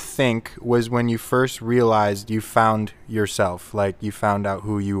do you think was when you first realized you found yourself? Like you found out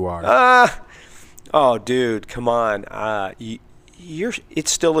who you are? Oh, dude, come on.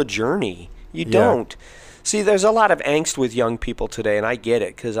 It's still a journey. You don't. See, there's a lot of angst with young people today, and I get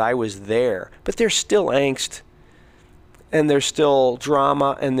it because I was there. But there's still angst, and there's still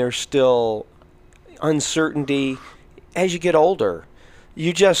drama, and there's still uncertainty as you get older.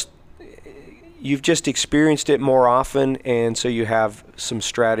 You've just experienced it more often, and so you have some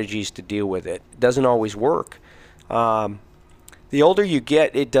strategies to deal with it. It doesn't always work. The older you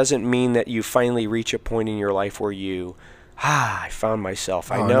get, it doesn't mean that you finally reach a point in your life where you I found myself.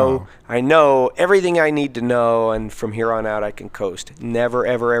 No. I know everything I need to know, and from here on out I can coast. Never,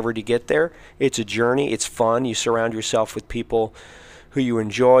 ever, ever to get there. It's a journey. It's fun. You surround yourself with people who you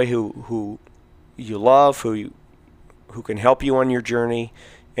enjoy, who you love, who can help you on your journey,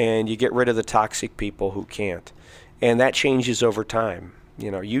 and you get rid of the toxic people who can't. And that changes over time.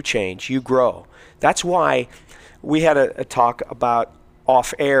 You change, you grow. That's why we had a talk about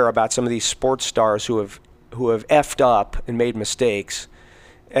off air about some of these sports stars who have effed up and made mistakes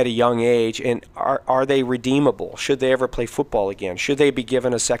at a young age, and are they redeemable? Should they ever play football again? Should they be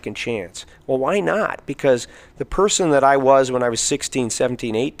given a second chance? Well, why not? Because the person that I was when I was 16,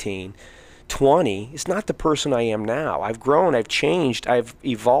 17, 18, 20 is not the person I am now. I've grown, I've changed, I've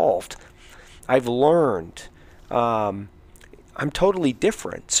evolved, I've learned. I'm totally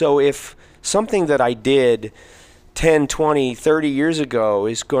different. So if something that I did 10, 20, 30 years ago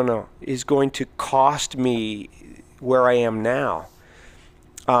is going to cost me where I am now,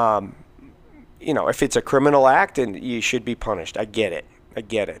 if it's a criminal act, and you should be punished. I get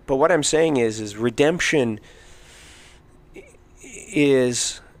it. But what I'm saying is redemption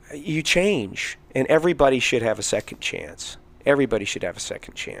is you change, and everybody should have a second chance. Everybody should have a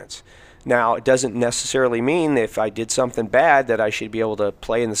second chance. Now, it doesn't necessarily mean if I did something bad that I should be able to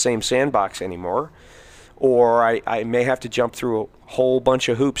play in the same sandbox anymore. Or I may have to jump through a whole bunch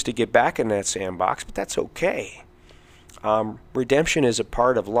of hoops to get back in that sandbox, but that's okay. Redemption is a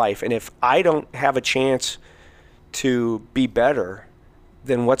part of life, and if I don't have a chance to be better,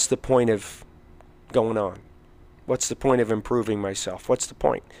 then what's the point of going on? What's the point of improving myself? What's the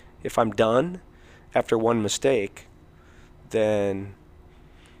point? If I'm done after one mistake, then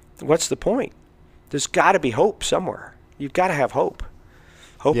what's the point? There's got to be hope somewhere. You've got to have hope.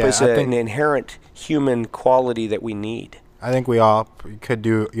 Hope is an inherent human quality that we need. I think we all could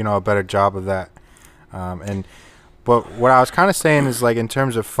do, a better job of that. But what I was kind of saying is, like, in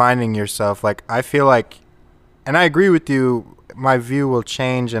terms of finding yourself, like, I feel like, and I agree with you, my view will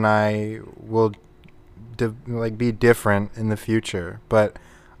change and I will be different in the future. But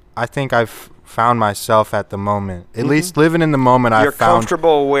I think I've found myself at the moment, at least living in the moment. You're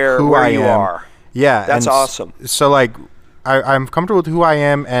comfortable where you are. Yeah. That's awesome. So, like, I'm comfortable with who I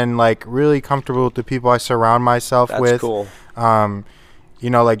am, and like really comfortable with the people I surround myself with. That's cool.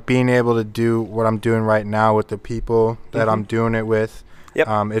 Like being able to do what I'm doing right now with the people that I'm doing it with.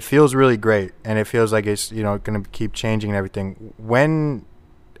 Yep. It feels really great, and it feels like it's going to keep changing and everything. When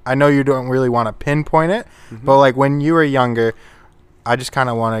I know you don't really want to pinpoint it, but like when you were younger, I just kind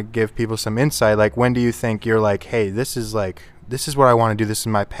of want to give people some insight. Like, when do you think you're like, hey, this is what I want to do. This is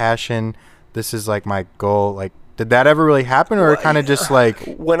my passion. This is like my goal. Like, did that ever really happen, or kind of just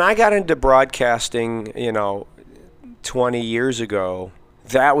like... When I got into broadcasting, 20 years ago,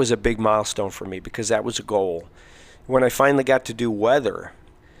 that was a big milestone for me because that was a goal. When I finally got to do weather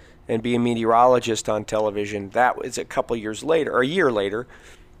and be a meteorologist on television, that was a couple years later, or a year later.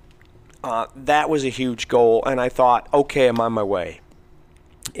 That was a huge goal, and I thought, okay, I'm on my way.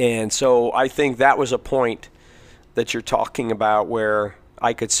 And so I think that was a point that you're talking about where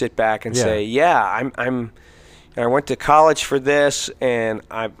I could sit back and say, I went to college for this, and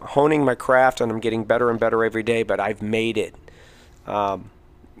I'm honing my craft, and I'm getting better and better every day, but I've made it.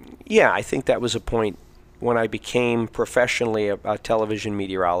 I think that was a point when I became professionally a television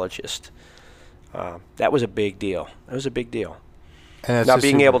meteorologist. That was a big deal. That was a big deal. Now,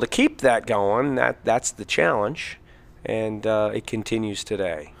 being able to keep that going, that's the challenge, and it continues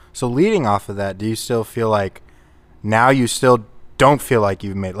today. So leading off of that, do you still feel like now you still don't feel like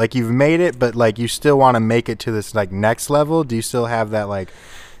you've made it, but like you still want to make it to this like next level? Do you still have that like...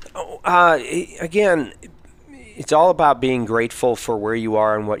 Again, it's all about being grateful for where you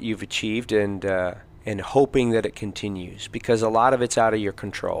are and what you've achieved, and hoping that it continues, because a lot of it's out of your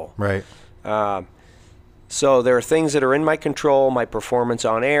control. Right. So there are things that are in my control: my performance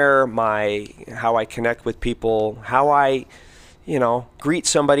on air, how I connect with people, how I, greet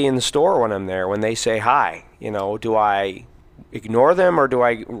somebody in the store when I'm there, when they say hi. Do I ignore them, or do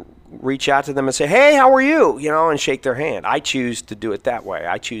I reach out to them and say, hey, how are you? And shake their hand. I choose to do it that way.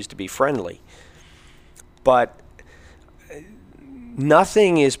 I choose to be friendly. But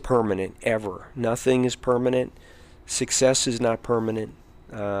nothing is permanent, ever. Nothing is permanent. Success is not permanent.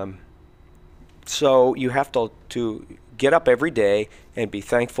 So you have to get up every day and be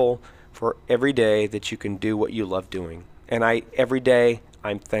thankful for every day that you can do what you love doing. And every day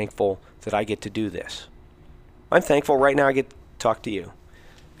I'm thankful that I get to do this. I'm thankful right now I get to talk to you.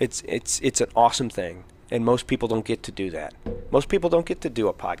 It's an awesome thing, and most people don't get to do that. Most people don't get to do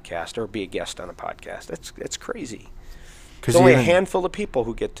a podcast or be a guest on a podcast. That's crazy. There's only a handful of people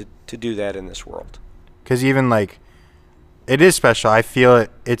who get to do that in this world. Because even like It is special. I feel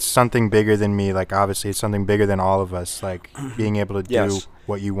it's something bigger than me. Like, obviously, it's something bigger than all of us. Like, being able to do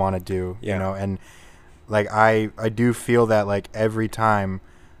what you want to do, you know? And, like, I do feel that, like, every time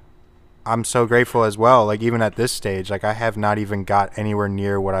I'm so grateful as well. Like, even at this stage, like, I have not even got anywhere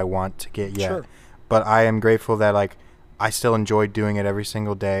near what I want to get yet. Sure. But I am grateful that, like, I still enjoy doing it every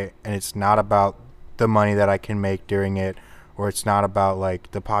single day. And it's not about the money that I can make during it, or it's not about,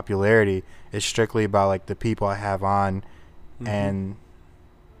 like, the popularity. It's strictly about, like, the people I have on. And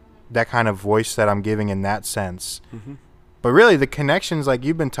that kind of voice that I'm giving in that sense. But really, the connections, like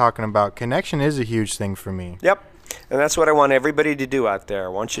you've been talking about, connection is a huge thing for me. Yep. And that's what I want everybody to do out there. I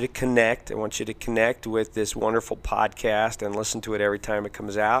want you to connect. I want you to connect with this wonderful podcast and listen to it every time it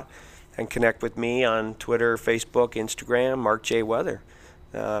comes out. And connect with me on Twitter, Facebook, Instagram, Mark J. Weather.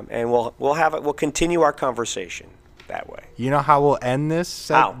 And we'll continue our conversation that way. You know how we'll end this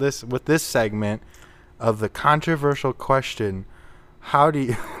with this segment of the controversial question? How do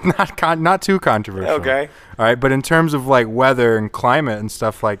you not too controversial? Okay. All right, but in terms of like weather and climate and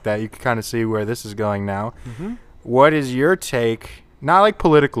stuff like that, you can kind of see where this is going now. What is your take? Not like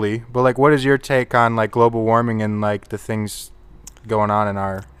politically, but like what is your take on like global warming and like the things going on in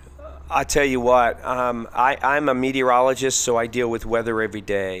our? I tell you what, I'm a meteorologist, so I deal with weather every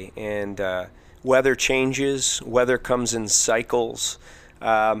day, and weather changes. Weather comes in cycles.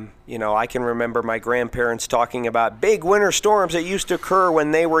 I can remember my grandparents talking about big winter storms that used to occur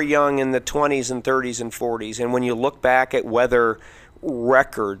when they were young in the 20s and 30s and 40s. And when you look back at weather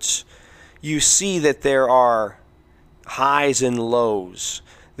records, you see that there are highs and lows.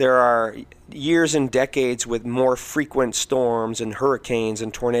 There are years and decades with more frequent storms and hurricanes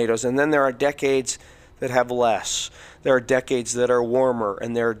and tornadoes. And then there are decades that have less. There are decades that are warmer,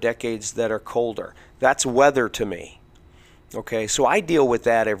 and there are decades that are colder. That's weather to me. Okay, so I deal with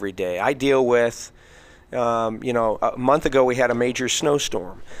that every day. I deal with, a month ago we had a major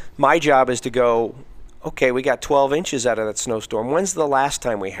snowstorm. My job is to go, okay, we got 12 inches out of that snowstorm. When's the last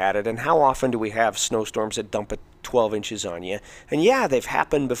time we had it, and how often do we have snowstorms that dump 12 inches on you? And yeah, they've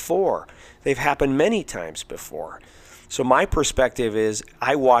happened before. They've happened many times before. So my perspective is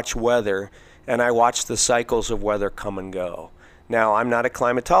I watch weather, and I watch the cycles of weather come and go. Now, I'm not a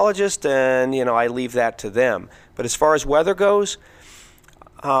climatologist, and, I leave that to them. But as far as weather goes,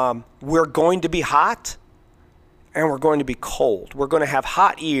 we're going to be hot, and we're going to be cold. We're going to have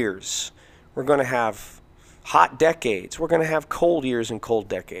hot years. We're going to have hot decades. We're going to have cold years and cold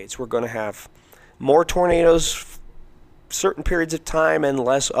decades. We're going to have more tornadoes certain periods of time and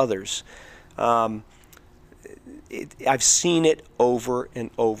less others. I've seen it over and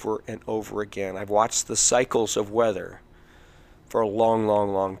over and over again. I've watched the cycles of weather for a long,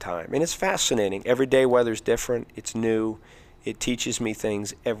 long, long time. And it's fascinating. Every day weather's different. It's new. It teaches me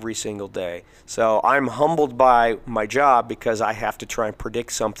things every single day. So I'm humbled by my job because I have to try and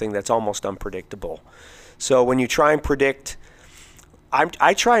predict something that's almost unpredictable. So when you try and predict,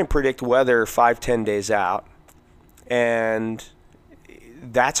 I try and predict weather 5-10 days out, and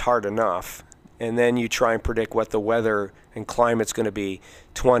that's hard enough. And then you try and predict what the weather and climate's going to be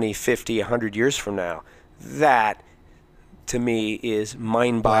 20, 50, 100 years from now. That, to me, is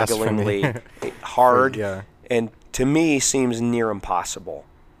mind-bogglingly hard, and to me seems near impossible.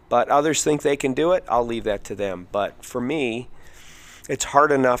 But others think they can do it. I'll leave that to them. But for me, it's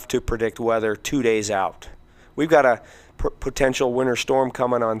hard enough to predict weather 2 days out. We've got a potential winter storm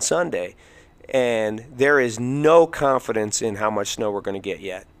coming on Sunday, and there is no confidence in how much snow we're going to get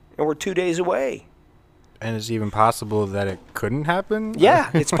yet. And we're 2 days away. And it's even possible that it couldn't happen?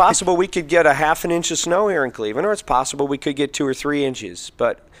 Yeah, it's possible we could get a half an inch of snow here in Cleveland, or it's possible we could get 2 or 3 inches.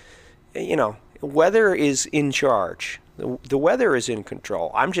 But, weather is in charge. The weather is in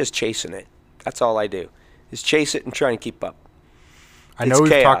control. I'm just chasing it. That's all I do, is chase it and try and keep up. I know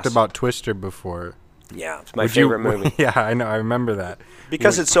we've talked about Twister before. Yeah, it's my favorite movie. Yeah, I know. I remember that.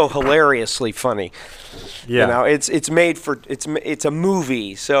 Because it's so hilariously funny. Yeah. It's made for it's a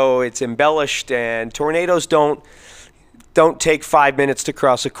movie, so it's embellished, and tornadoes don't take 5 minutes to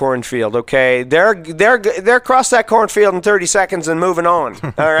cross a cornfield, okay? They're across that cornfield in 30 seconds and moving on.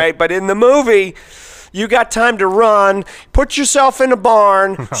 All right, but in the movie, you got time to run, put yourself in a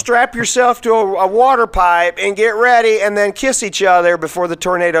barn, strap yourself to a water pipe, and get ready, and then kiss each other before the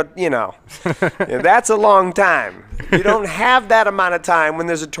tornado, That's a long time. You don't have that amount of time when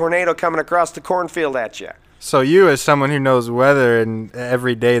there's a tornado coming across the cornfield at you. So you, as someone who knows weather, and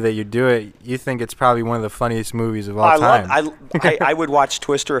every day that you do it, you think it's probably one of the funniest movies of all time. I would watch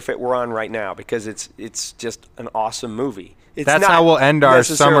Twister if it were on right now, because it's just an awesome movie. That's how we'll end our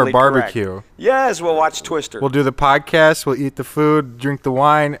summer barbecue. Correct. Yes, we'll watch Twister. We'll do the podcast, we'll eat the food, drink the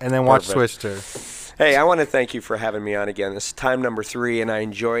wine, and then watch Twister. Hey, I want to thank you for having me on again. This is time number 3, and I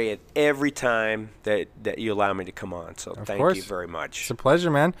enjoy it every time that you allow me to come on. So thank you very much. It's a pleasure,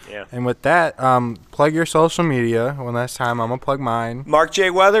 man. Yeah. And with that, plug your social media. One last time, I'm going to plug mine. Mark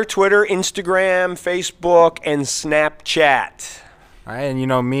J. Weather, Twitter, Instagram, Facebook, and Snapchat. All right, and you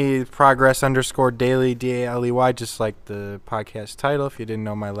know me, progress_daily, DALEY, just like the podcast title. If you didn't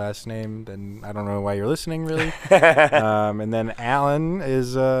know my last name, then I don't know why you're listening, really. And then Alan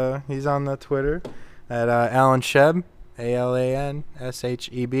is he's on the Twitter at Alan Sheb,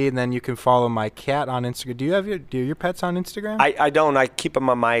 ALANSHEB, and then you can follow my cat on Instagram. Do your pets on Instagram? I don't. I keep them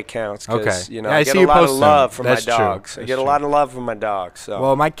on my accounts because I get a lot of love from my That's dogs. True. I get a lot of love from my dogs. So.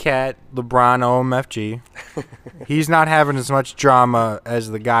 Well, my cat, LeBron OMFG, he's not having as much drama as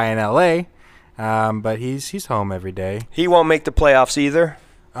the guy in LA, but he's home every day. He won't make the playoffs either.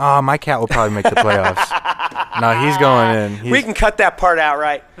 Oh, my cat will probably make the playoffs. No, he's going in. We can cut that part out,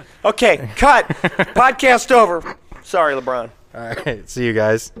 right? Okay, cut. Podcast over. Sorry, LeBron. All right, see you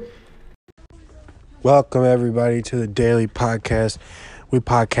guys. Welcome, everybody, to the Daily Podcast. We're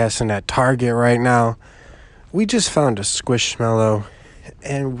podcasting at Target right now. We just found a Squishmallow,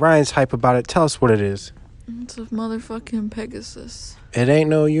 and Ryan's hype about it. Tell us what it is. It's a motherfucking Pegasus. It ain't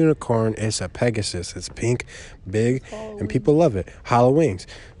no unicorn. It's a Pegasus. It's pink, big, and people love it. Halloween's.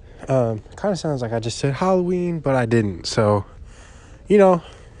 Kind of sounds like I just said Halloween, but I didn't. So,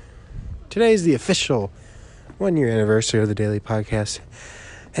 today's the official 1-year anniversary of the Daily Podcast.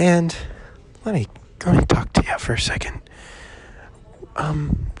 And let me talk to you for a second.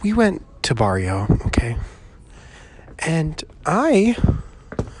 We went to Barrio, okay? And I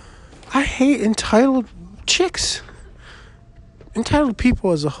hate entitled chicks. Entitled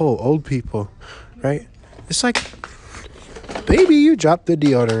people as a whole, old people, right? It's like, baby, you dropped the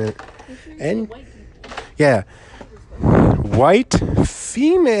deodorant. And, yeah, white,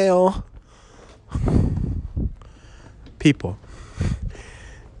 female people.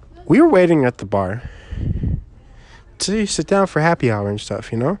 We were waiting at the bar to sit down for happy hour and stuff,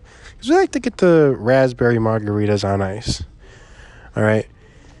 because we like to get the raspberry margaritas on ice. All right?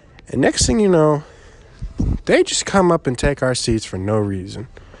 And next thing you know, they just come up and take our seats for no reason.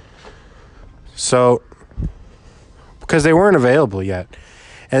 So, because they weren't available yet.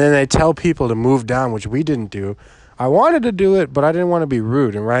 And then they tell people to move down, which we didn't do. I wanted to do it, but I didn't want to be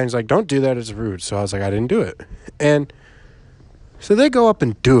rude. And Ryan's like, don't do that, it's rude. So I was like, I didn't do it. And so they go up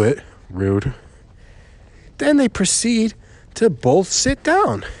and do it, rude. Then they proceed to both sit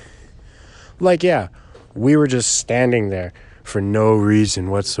down. Like, yeah, we were just standing there for no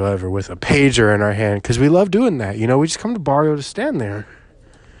reason whatsoever with a pager in our hand, because we love doing that. We just come to Barrio to stand there.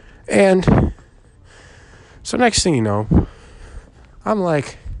 And so next thing you know, I'm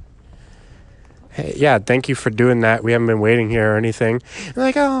like, hey, yeah, thank you for doing that. We haven't been waiting here or anything. And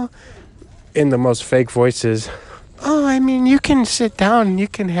like, oh, in the most fake voices, oh, I mean, you can sit down and you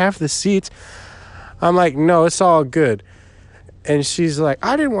can have the seats. I'm like, no, it's all good. And she's like,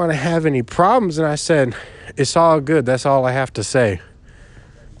 I didn't want to have any problems. And I said, it's all good. That's all I have to say.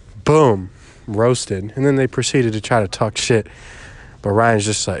 Boom. Roasted. And then they proceeded to try to talk shit. But Ryan's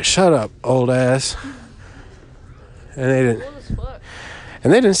just like, shut up, old ass. And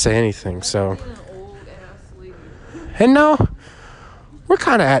they didn't say anything, so. And no, we're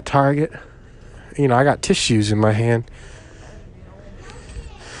kind of at Target. I got tissues in my hand.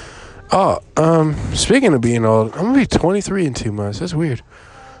 Oh, speaking of being old, I'm going to be 23 in 2 months. That's weird.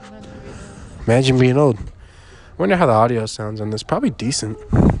 Imagine being old. Wonder how the audio sounds on this. Probably decent.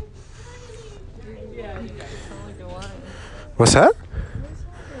 What's that?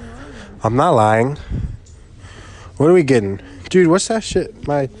 I'm not lying. What are we getting? Dude, what's that shit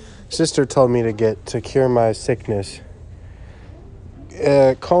my sister told me to get to cure my sickness?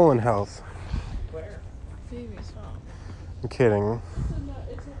 Colon health. I'm kidding.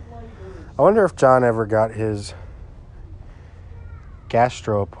 I wonder if John ever got his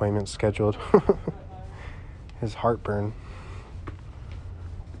gastro appointment scheduled. His heartburn.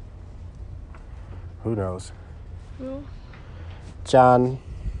 Who knows? Who? John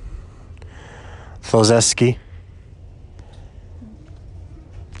Fozeski.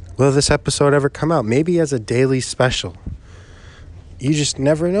 Will this episode ever come out? Maybe as a daily special. You just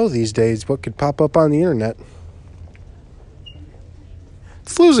never know these days what could pop up on the internet.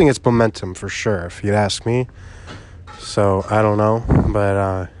 It's losing its momentum for sure, if you'd ask me. So, I don't know. But,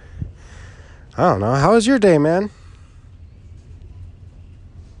 I don't know. How was your day, man?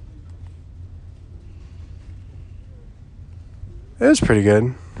 It was pretty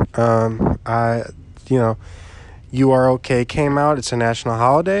good. You Are Okay came out. It's a national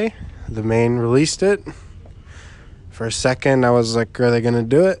holiday. The Maine released it For a second, I was like, are they going to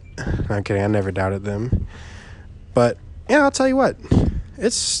do it? I'm kidding. I never doubted them. But, yeah, I'll tell you what.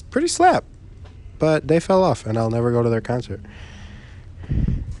 It's pretty slap. But they fell off, and I'll never go to their concert.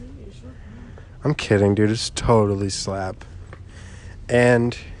 I'm kidding, dude. It's totally slap.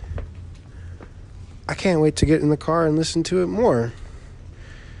 And I can't wait to get in the car and listen to it more.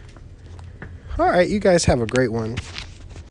 All right, you guys have a great one.